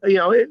part of,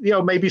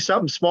 maybe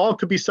something small,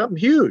 could be something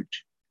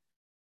huge.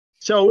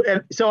 So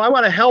I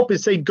want to help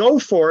and say, go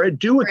for it,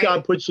 do what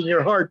God puts in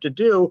your heart to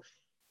do.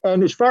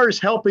 And as far as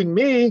helping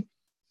me,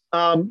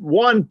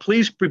 one,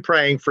 please be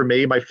praying for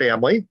me, my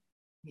family.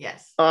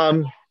 Yes.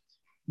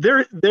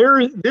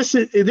 This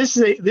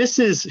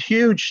is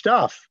huge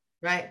stuff.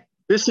 Right.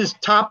 This is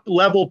top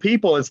level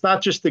people. It's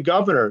not just the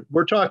governor.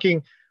 We're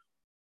talking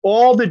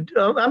all the.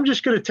 I'm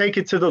just going to take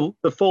it to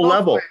the full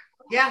level.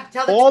 Yeah.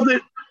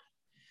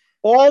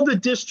 All the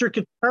district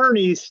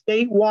attorneys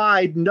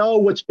statewide know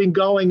what's been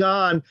going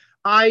on.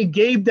 I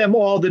gave them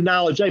all the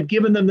knowledge. I've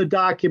given them the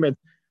documents.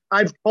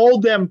 I've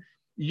told them,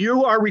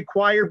 you are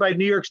required by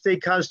New York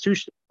State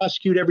Constitution to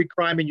prosecute every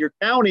crime in your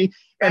county,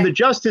 and the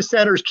Justice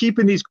Center is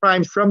keeping these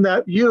crimes from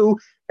that.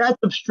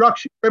 That's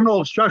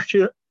criminal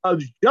obstruction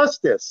of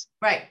justice.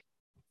 Right.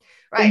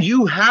 And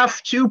you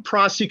have to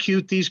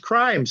prosecute these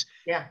crimes.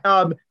 Yeah.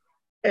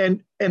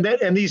 And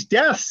these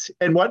deaths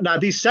and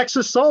whatnot, these sex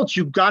assaults,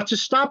 you've got to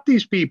stop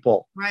these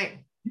people.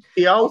 Right.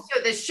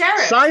 Also, the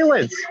sheriffs.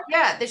 Silence.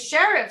 Yeah, the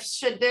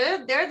sheriffs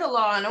they're the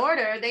law and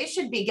order. They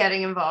should be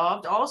getting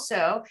involved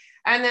also.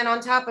 And then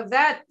on top of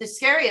that, the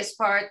scariest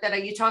part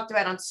that you talked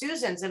about on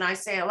Susan's, and I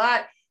say a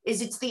lot,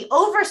 is it's the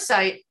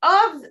oversight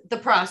of the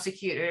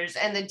prosecutors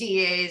and the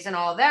DAs and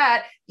all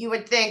that. You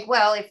would think,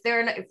 well, if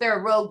they're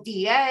a rogue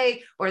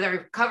DA or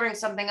they're covering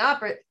something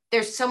up, or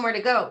there's somewhere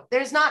to go.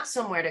 There's not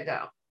somewhere to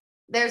go.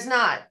 There's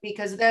not,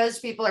 because those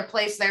people are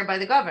placed there by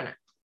the governor.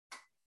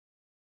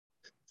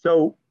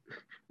 So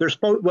they're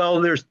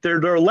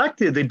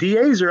elected. The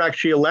DAs are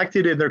actually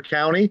elected in their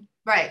county.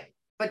 Right.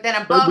 But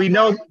then above,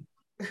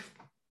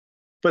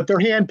 but they're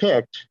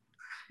handpicked,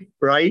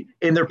 right?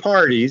 In their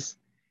parties.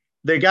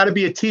 They got to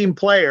be a team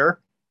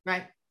player.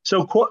 Right.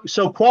 So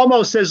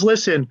Cuomo says,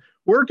 listen,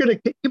 we're going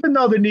to, even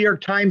though the New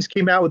York Times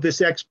came out with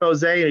this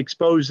expose and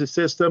exposed the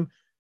system,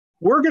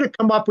 we're going to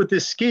come up with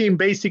this scheme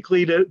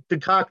basically to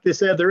concoct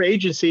this other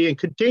agency and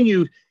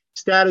continue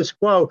status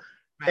quo.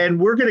 Right. And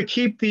we're going to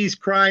keep these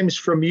crimes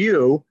from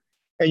you,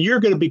 and you're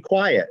going to be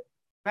quiet.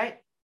 Right.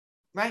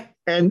 Right.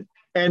 And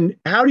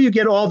how do you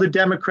get all the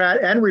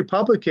Democrat and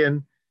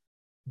Republican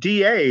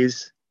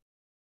DAs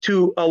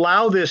to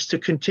allow this to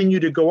continue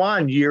to go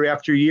on year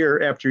after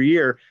year after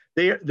year?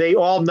 They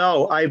all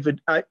know. I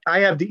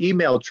have the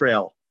email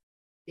trail.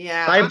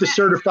 Yeah. I have the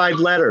certified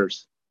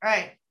letters.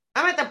 Right.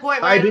 I'm at the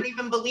point where I don't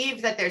even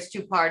believe that there's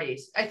two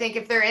parties. I think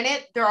if they're in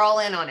it, they're all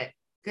in on it,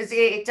 because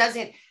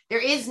there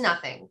is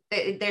nothing.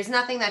 There's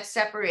nothing that's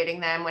separating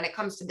them when it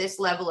comes to this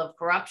level of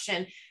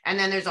corruption. And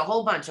then there's a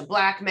whole bunch of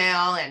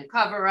blackmail and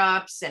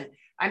cover-ups. And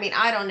I mean,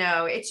 I don't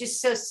know. It's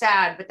just so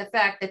sad. But the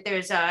fact that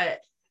there's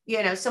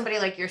somebody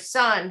like your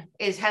son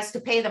has to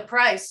pay the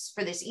price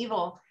for this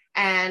evil.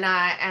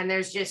 And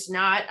there's just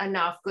not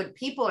enough good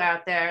people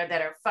out there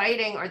that are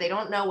fighting, or they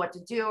don't know what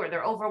to do, or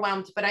they're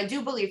overwhelmed. But I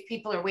do believe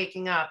people are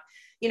waking up.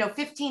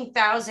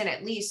 15,000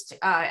 at least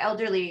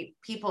elderly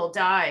people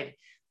died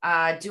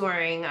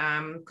during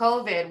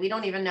COVID. We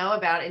don't even know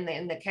about in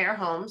the care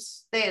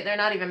homes. They're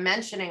not even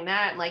mentioning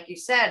that. And like you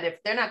said,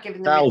 if they're not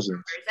giving them numbers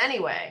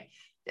anyway.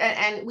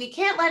 And we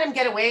can't let him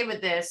get away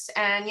with this.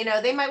 And,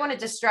 they might want to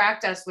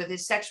distract us with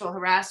his sexual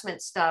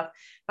harassment stuff.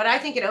 But I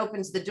think it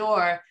opens the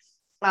door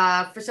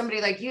for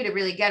somebody like you to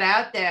really get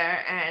out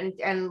there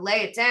and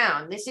lay it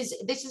down. This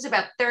is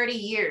about 30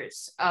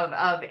 years of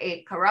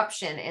a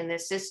corruption in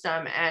this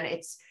system. And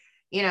it's,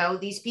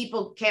 these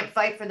people can't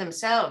fight for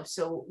themselves.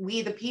 So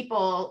we, the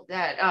people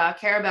that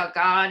care about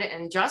God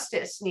and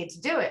justice, need to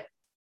do it.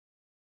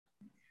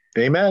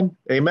 Amen.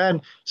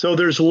 Amen. So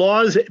there's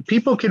laws.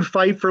 People can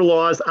fight for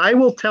laws. I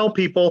will tell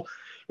people,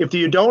 if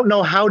you don't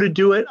know how to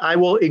do it, I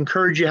will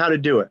encourage you how to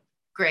do it.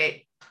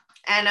 Great.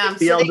 And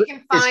so they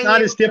can find it's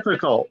not as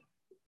difficult.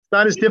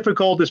 not as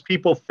difficult as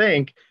people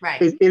think.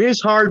 Right. It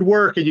is hard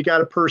work, and you got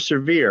to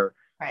persevere.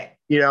 Right.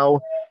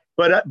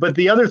 But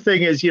the other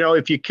thing is,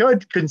 if you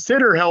could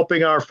consider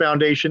helping our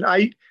foundation,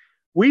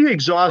 we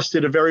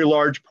exhausted a very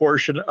large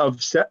portion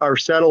of our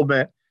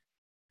settlement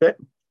that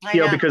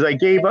because I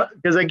gave up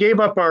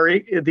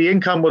the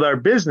income with our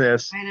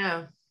business. I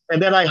know.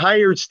 And then I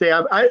hired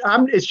staff.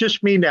 It's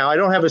just me now. I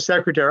don't have a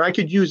secretary. I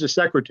could use a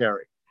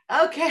secretary.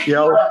 Okay.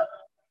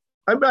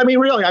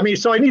 Really.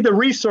 So I need the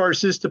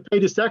resources to pay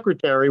the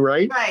secretary,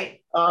 right?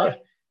 Right.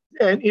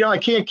 And I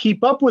can't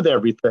keep up with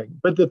everything.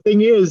 But the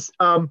thing is,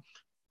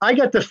 I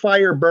got the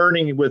fire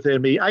burning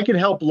within me. I can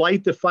help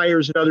light the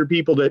fires in other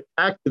people to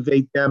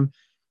activate them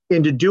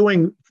into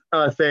doing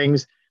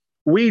things.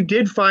 We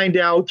did find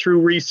out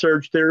through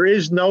research there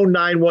is no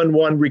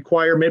 911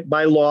 requirement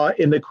by law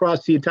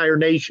across the entire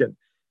nation.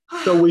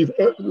 So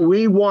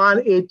we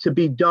want it to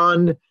be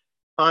done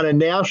on a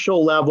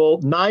national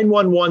level.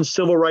 911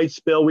 civil rights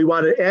bill. We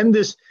want to end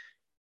this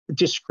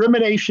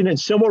discrimination in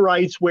civil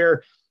rights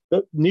where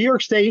the New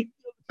York State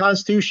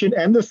Constitution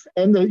and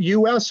the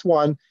U.S.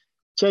 one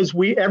says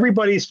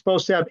everybody's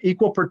supposed to have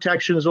equal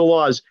protections of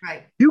laws.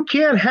 Right. You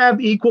can't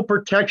have equal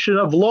protection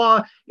of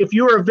law if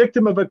you are a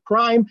victim of a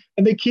crime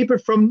and they keep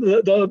it from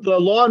the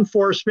law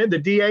enforcement, the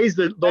DAs,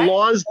 the right.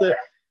 laws,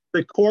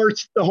 the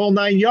courts, the whole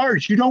 9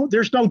 yards.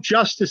 There's no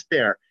justice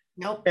there.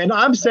 Nope. And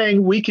I'm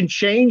saying we can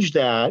change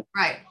that.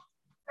 Right.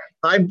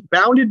 I'm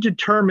bound and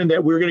determined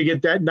that we're going to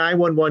get that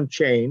 911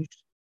 changed.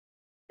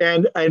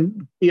 And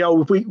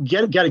if we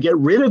got to get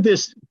rid of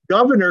this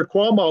Governor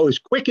Cuomo as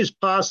quick as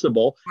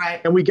possible.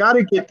 Right. And we got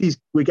to get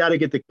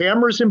the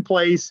cameras in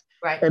place.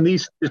 Right. And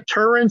these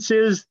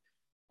deterrences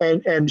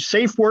and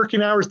safe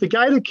working hours. The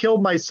guy that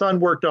killed my son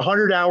worked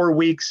 100-hour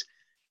weeks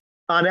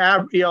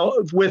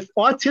with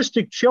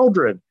autistic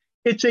children.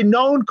 It's a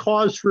known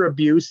cause for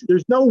abuse.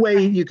 There's no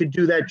way you could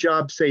do that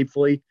job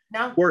safely.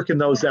 No. Working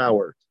those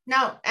hours.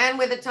 No, and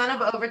with a ton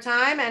of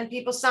overtime and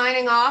people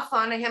signing off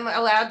on him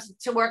allowed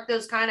to work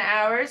those kind of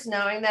hours,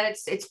 knowing that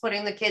it's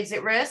putting the kids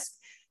at risk.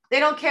 They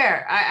don't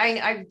care.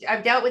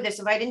 I've dealt with this.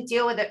 If I didn't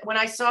deal with it when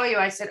I saw you,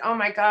 I said, "Oh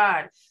my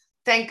God,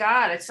 thank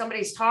God that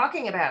somebody's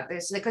talking about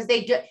this," because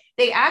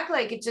they act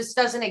like it just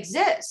doesn't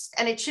exist,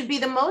 and it should be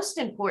the most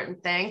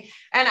important thing.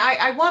 And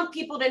I want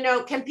people to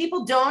know: can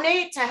people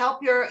donate to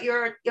help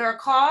your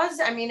cause?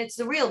 I mean, it's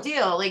the real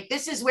deal. Like,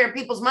 this is where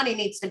people's money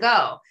needs to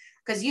go.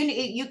 Because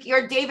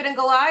you're David and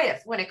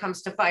Goliath when it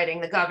comes to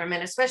fighting the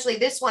government, especially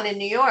this one in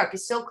New York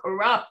is so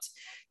corrupt.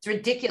 It's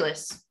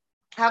ridiculous.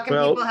 How can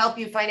people help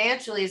you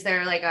financially? Is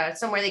there like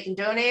somewhere they can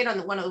donate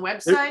on one of the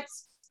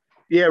websites?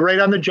 Yeah, right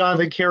on the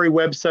Jonathan Carey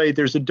website,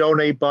 there's a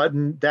donate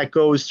button that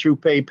goes through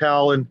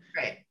PayPal, and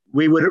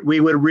we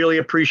would really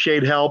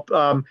appreciate help.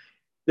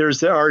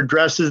 There's our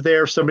addresses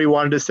there. If somebody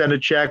wanted to send a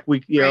check,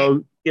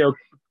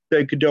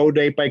 they could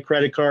donate by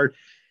credit card.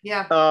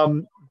 Yeah.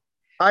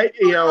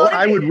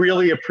 I would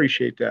really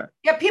appreciate that.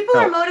 Yeah, people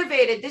are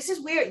motivated. This is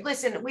weird.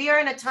 Listen, we are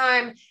in a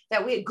time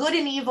that good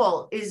and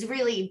evil is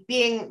really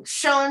being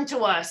shown to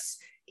us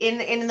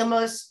in the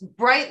most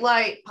bright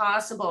light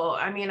possible.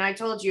 I mean, I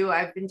told you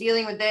I've been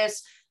dealing with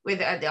this with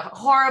the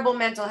horrible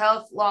mental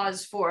health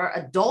laws for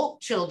adult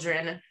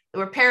children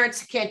where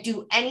parents can't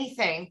do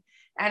anything.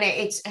 And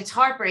it's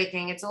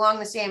heartbreaking. It's along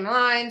the same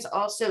lines.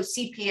 Also,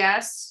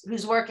 CPS,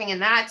 who's working in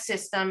that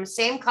system,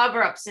 same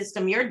cover-up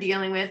system you're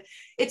dealing with.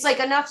 It's like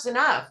enough's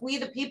enough. We,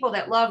 the people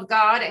that love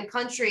God and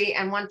country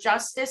and want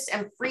justice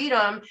and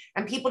freedom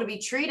and people to be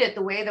treated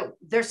the way that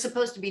they're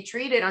supposed to be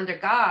treated under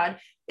God,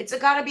 it's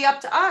got to be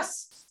up to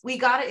us. We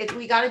got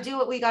to do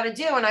what we got to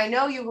do. And I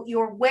know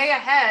you're way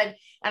ahead.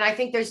 And I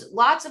think there's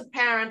lots of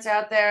parents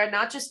out there,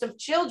 not just of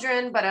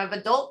children, but of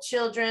adult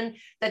children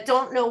that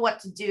don't know what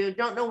to do,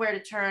 don't know where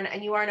to turn.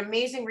 And you are an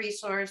amazing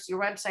resource.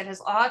 Your website has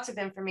lots of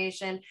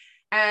information.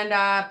 And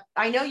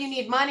I know you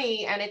need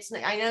money, and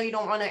I know you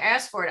don't want to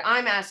ask for it.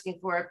 I'm asking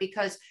for it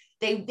because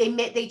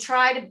they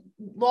try to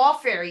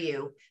lawfare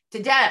you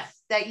to death,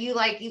 that you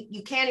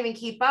can't even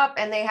keep up,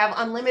 and they have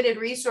unlimited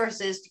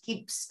resources to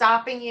keep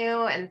stopping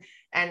you and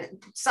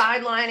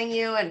sidelining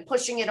you and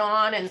pushing it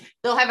on, and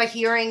they'll have a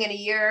hearing in a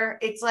year.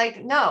 It's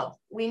like, no,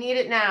 we need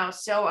it now.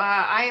 So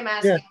I am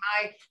asking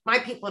my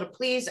people to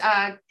please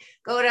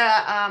go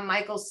to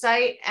Michael's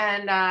site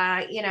and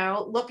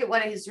look at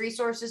what his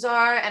resources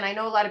are. And I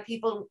know a lot of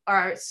people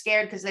are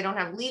scared because they don't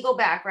have legal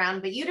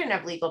background, but you didn't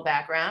have legal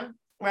background,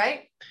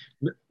 right?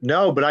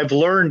 No, but I've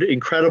learned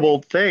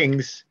incredible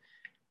things,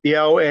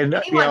 and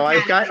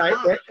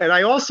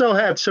I also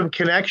have some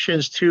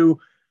connections to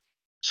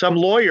some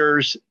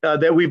lawyers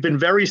that we've been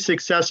very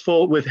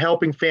successful with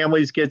helping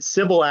families get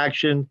civil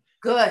action.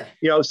 Good.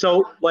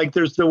 So like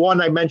there's the one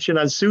I mentioned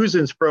on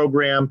Susan's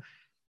program.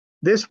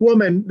 This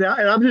woman,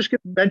 and I'm just going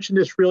to mention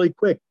this really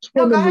quick. This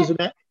woman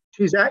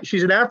she's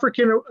an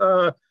African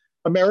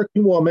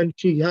American woman.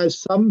 She has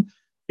some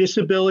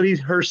disabilities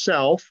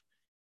herself.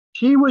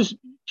 She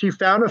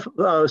found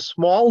a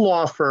small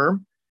law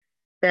firm,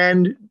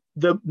 and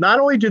not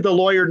only did the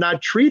lawyer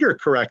not treat her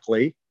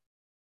correctly,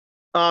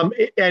 For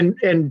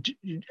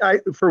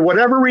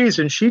whatever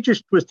reason, she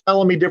just was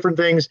telling me different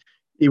things.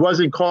 He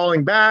wasn't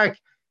calling back.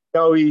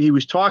 He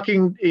was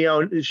talking,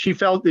 she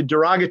felt the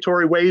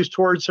derogatory ways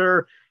towards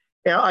her.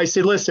 And I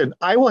said, listen,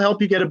 I will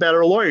help you get a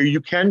better lawyer. You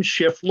can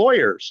shift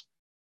lawyers.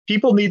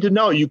 People need to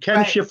know you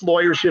can shift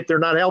lawyers if they're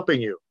not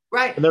helping you.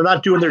 Right. And they're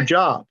not doing their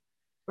job.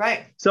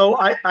 Right. So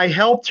I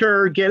helped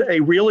her get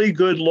a really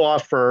good law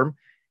firm.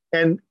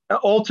 And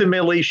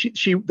ultimately,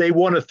 they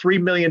won a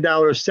 $3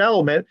 million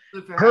settlement.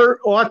 Her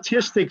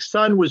autistic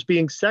son was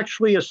being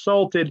sexually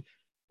assaulted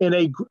in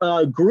a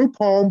group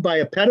home by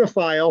a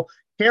pedophile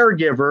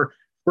caregiver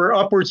for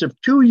upwards of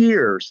 2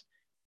 years.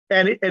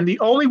 And the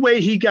only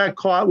way he got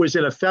caught was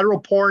in a federal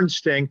porn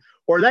sting,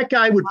 or that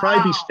guy would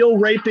probably be still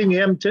raping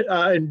him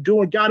and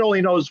doing God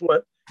only knows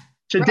what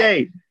to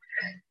date.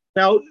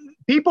 Now,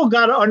 people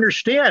got to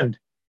understand,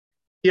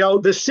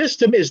 the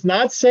system is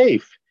not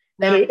safe.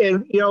 No.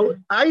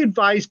 And I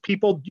advise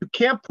people, you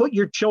can't put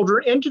your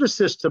children into the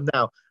system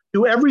now.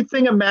 Do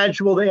everything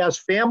imaginable. They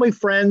ask family,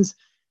 friends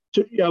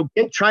to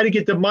try to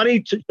get the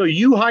money so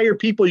you hire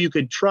people you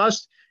could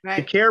trust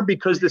to care,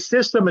 because the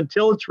system,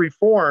 until it's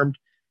reformed,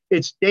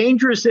 it's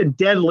dangerous and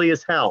deadly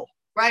as hell.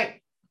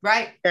 Right.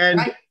 And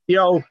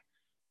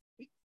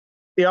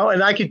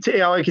and I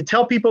could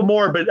tell people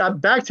more, but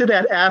back to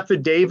that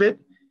affidavit.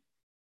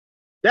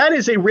 That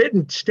is a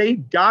written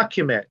state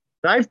document.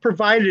 I've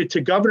provided it to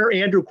Governor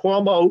Andrew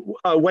Cuomo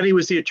when he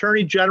was the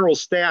Attorney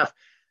General's staff.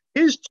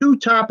 His two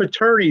top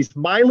attorneys,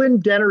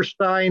 Mylan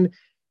Dennerstein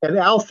and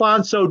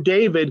Alfonso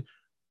David,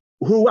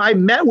 who I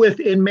met with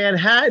in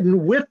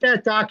Manhattan with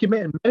that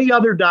document and many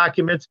other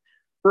documents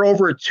for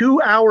over a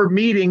 2-hour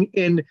meeting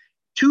in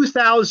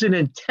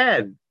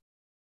 2010.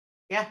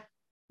 Yeah.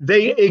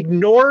 They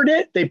ignored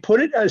it. They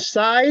put it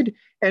aside.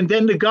 And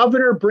then the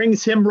governor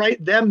brings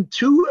them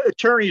two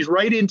attorneys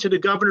right into the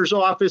governor's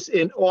office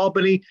in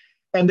Albany,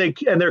 and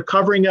they're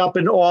covering up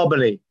in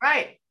Albany.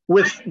 Right.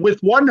 With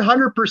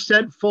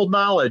 100% full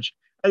knowledge.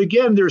 And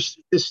again, there's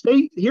the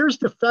state, here's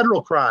the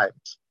federal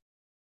crimes: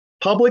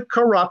 public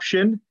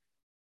corruption,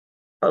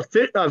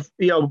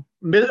 official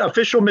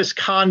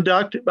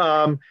misconduct,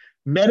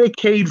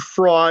 Medicaid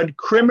fraud,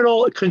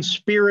 criminal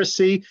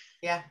conspiracy.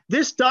 Yeah.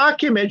 This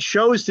document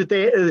shows that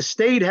the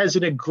state has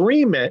an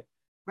agreement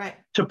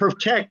to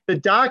protect the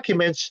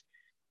documents.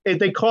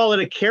 They call it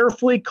a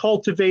carefully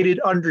cultivated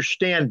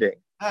understanding.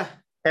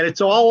 And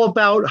it's all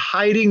about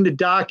hiding the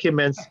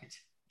documents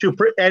and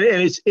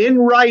it's in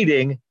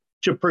writing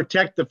to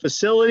protect the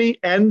facility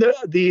and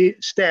the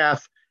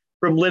staff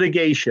from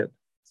litigation.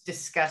 It's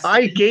disgusting.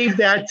 I gave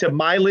that to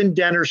Mylan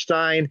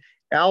Dennerstein,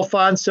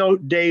 Alfonso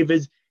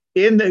David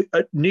in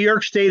the New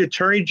York State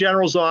Attorney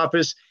General's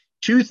office,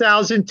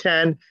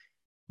 2010.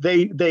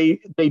 They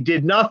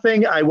did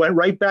nothing. I went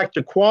right back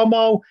to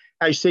Cuomo.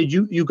 I said,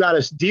 you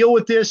got to deal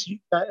with this.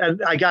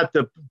 And I got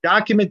the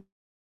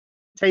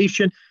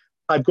documentation.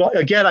 I've got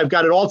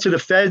it all to the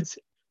feds.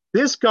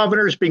 This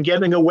governor's been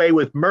getting away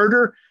with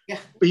murder. Yeah,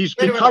 he's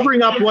been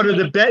covering up one of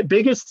the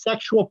biggest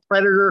sexual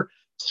predator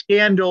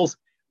scandals,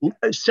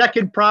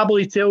 second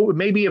probably to,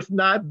 maybe if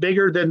not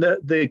bigger than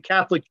the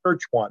Catholic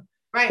Church one.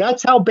 Right.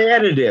 That's how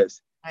bad it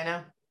is. I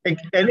know. And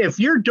if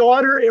your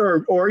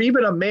daughter or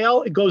even a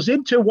male goes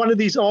into one of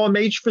these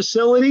OMH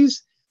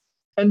facilities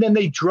and then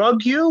they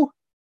drug you,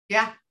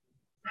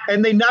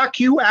 and they knock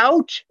you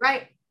out,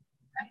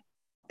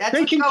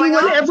 they can do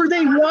whatever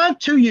they want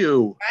to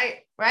you.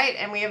 Right.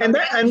 And we have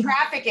a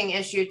trafficking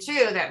issue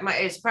too that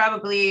is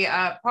probably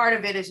part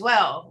of it as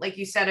well. Like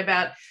you said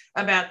about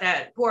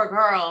that poor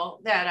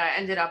girl that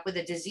ended up with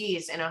a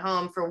disease in a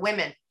home for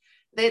women.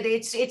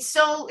 It's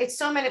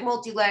so many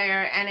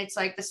multi-layer, and it's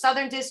like the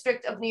Southern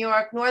District of New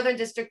York, Northern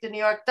District of New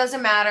York,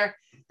 doesn't matter.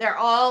 They're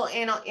all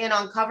in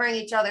on covering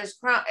each other's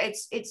crime.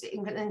 It's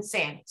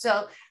insane.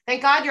 So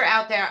thank God you're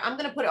out there. I'm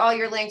going to put all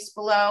your links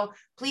below.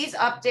 Please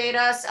update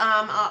us.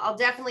 I'll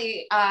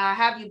definitely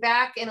have you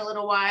back in a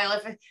little while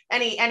if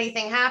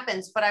anything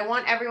happens, but I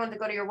want everyone to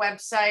go to your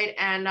website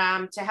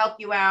and to help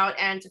you out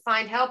and to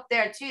find help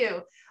there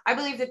too. I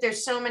believe that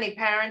there's so many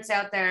parents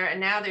out there, and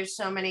now there's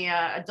so many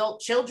adult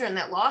children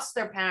that lost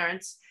their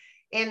parents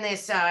in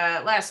this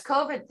last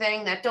COVID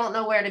thing that don't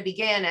know where to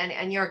begin.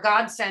 And you're a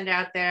godsend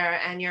out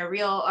there, and you're a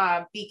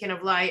real beacon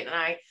of light. And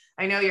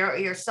I know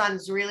your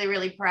son's really,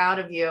 really proud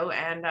of you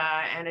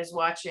and is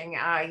watching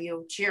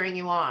you, cheering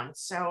you on.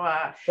 So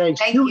thanks.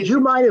 Thank you. Do you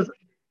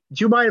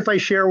mind if I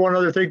share one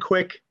other thing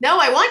quick? No,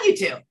 I want you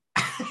to.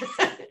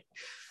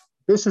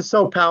 This is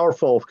so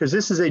powerful because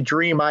this is a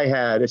dream I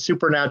had, a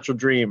supernatural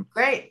dream.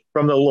 Great.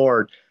 From the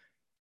Lord.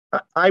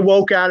 I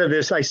woke out of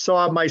this. I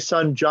saw my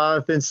son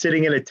Jonathan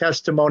sitting in a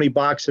testimony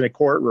box in a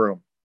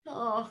courtroom.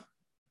 Oh.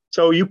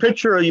 So you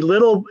picture a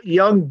little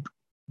young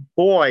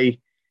boy,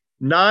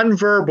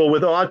 nonverbal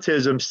with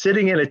autism,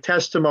 sitting in a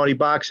testimony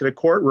box in a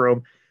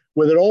courtroom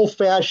with an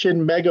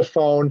old-fashioned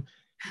megaphone,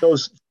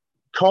 those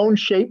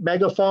cone-shaped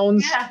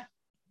megaphones,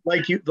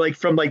 like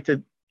from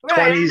the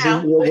 20s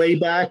and way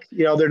back.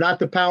 They're not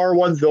the power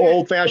ones, the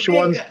old-fashioned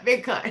ones.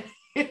 Big kind.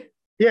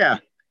 Yeah,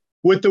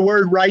 with the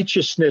word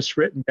righteousness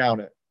written down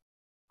it.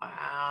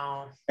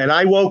 Wow. And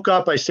I woke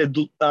up, I said,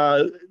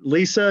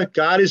 Lisa,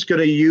 God is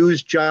going to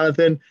use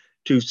Jonathan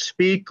to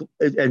speak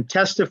and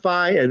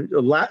testify and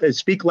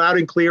speak loud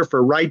and clear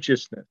for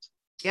righteousness.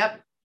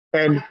 Yep.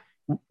 And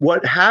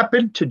what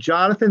happened to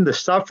Jonathan, the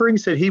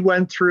sufferings that he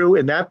went through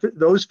in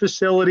those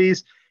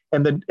facilities,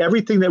 and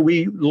everything that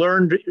we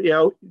learned,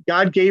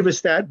 God gave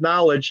us that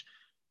knowledge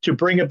to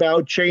bring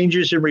about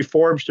changes and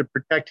reforms to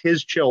protect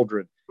his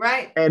children.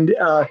 Right. And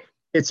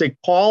it's a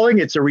calling,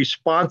 it's a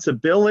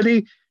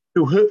responsibility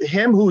to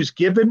him who's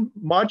given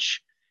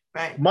much.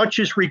 Right. Much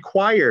is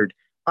required.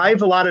 I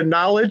have a lot of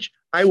knowledge.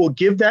 I will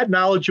give that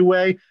knowledge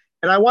away.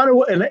 And I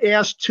want to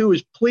ask too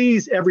is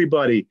please,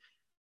 everybody,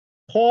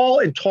 call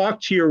and talk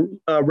to your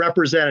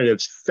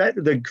representatives,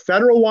 the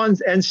federal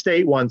ones and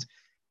state ones,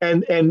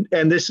 and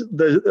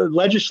the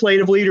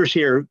legislative leaders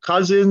here,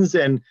 Cousins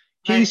and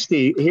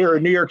Heastie here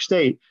in New York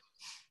State.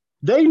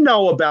 They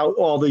know about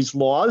all these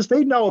laws.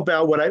 They know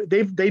about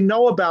they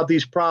know about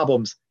these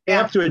problems. They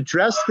have to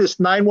address this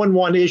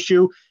 911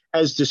 issue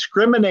as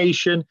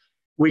discrimination.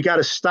 We got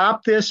to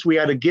stop this. We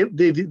got to give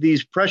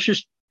these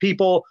precious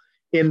people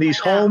in these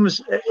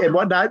homes and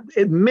whatnot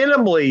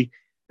minimally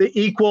the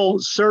equal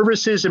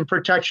services and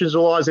protections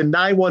of laws in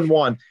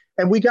 911.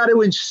 And we got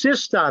to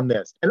insist on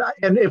this.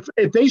 And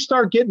if they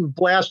start getting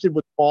blasted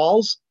with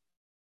calls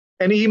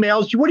and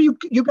emails,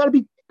 you got to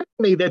be kidding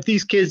me that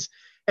these kids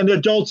and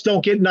adults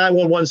don't get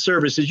 911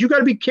 services. You got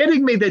to be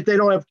kidding me that they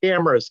don't have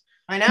cameras.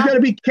 I know. You got to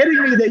be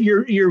kidding me that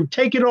you're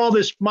taking all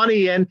this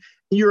money in,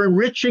 you're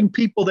enriching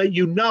people that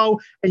you know,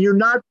 and you're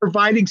not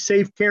providing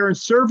safe care and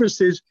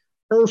services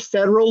per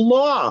federal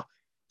law.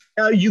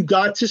 You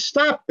got to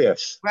stop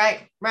this.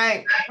 Right.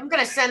 I'm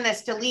going to send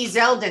this to Lee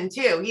Zeldin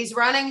too. He's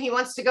running. He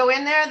wants to go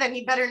in there. Then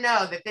he better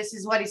know that this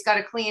is what he's got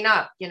to clean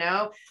up.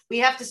 We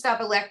have to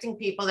stop electing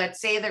people that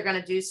say they're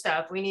going to do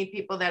stuff. We need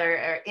people that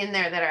are in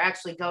there that are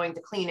actually going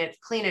to clean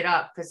it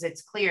up, because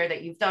it's clear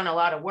that you've done a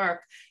lot of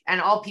work,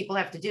 and all people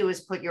have to do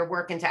is put your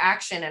work into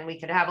action, and we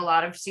could have a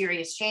lot of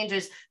serious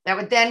changes that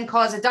would then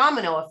cause a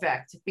domino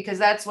effect, because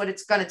that's what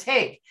it's going to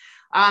take.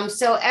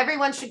 So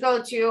everyone should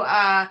go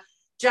to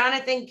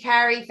Jonathan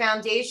Carey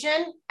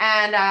Foundation.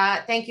 And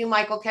thank you,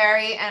 Michael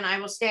Carey. And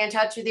I will stay in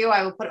touch with you.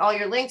 I will put all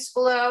your links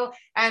below.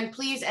 And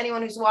please,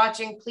 anyone who's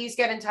watching, please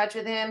get in touch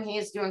with him. He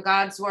is doing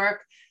God's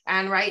work.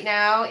 And right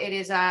now it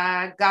is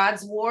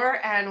God's war.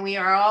 And we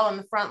are all on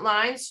the front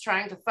lines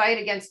trying to fight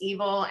against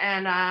evil.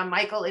 And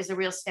Michael is a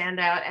real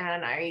standout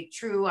and a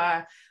true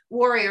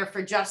warrior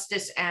for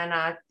justice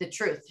and the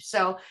truth.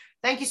 So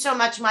thank you so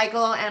much,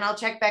 Michael, and I'll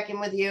check back in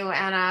with you,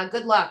 and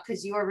good luck,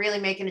 because you are really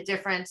making a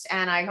difference,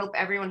 and I hope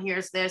everyone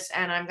hears this,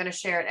 and I'm going to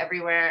share it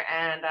everywhere,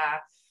 and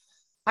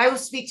I will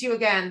speak to you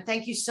again.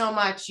 Thank you so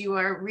much. You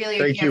are really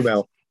a gift. Thank you,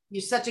 Mel.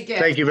 You're such a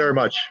gift. Thank you very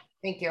much.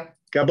 Thank you.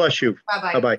 God bless you. Bye-bye. Bye-bye.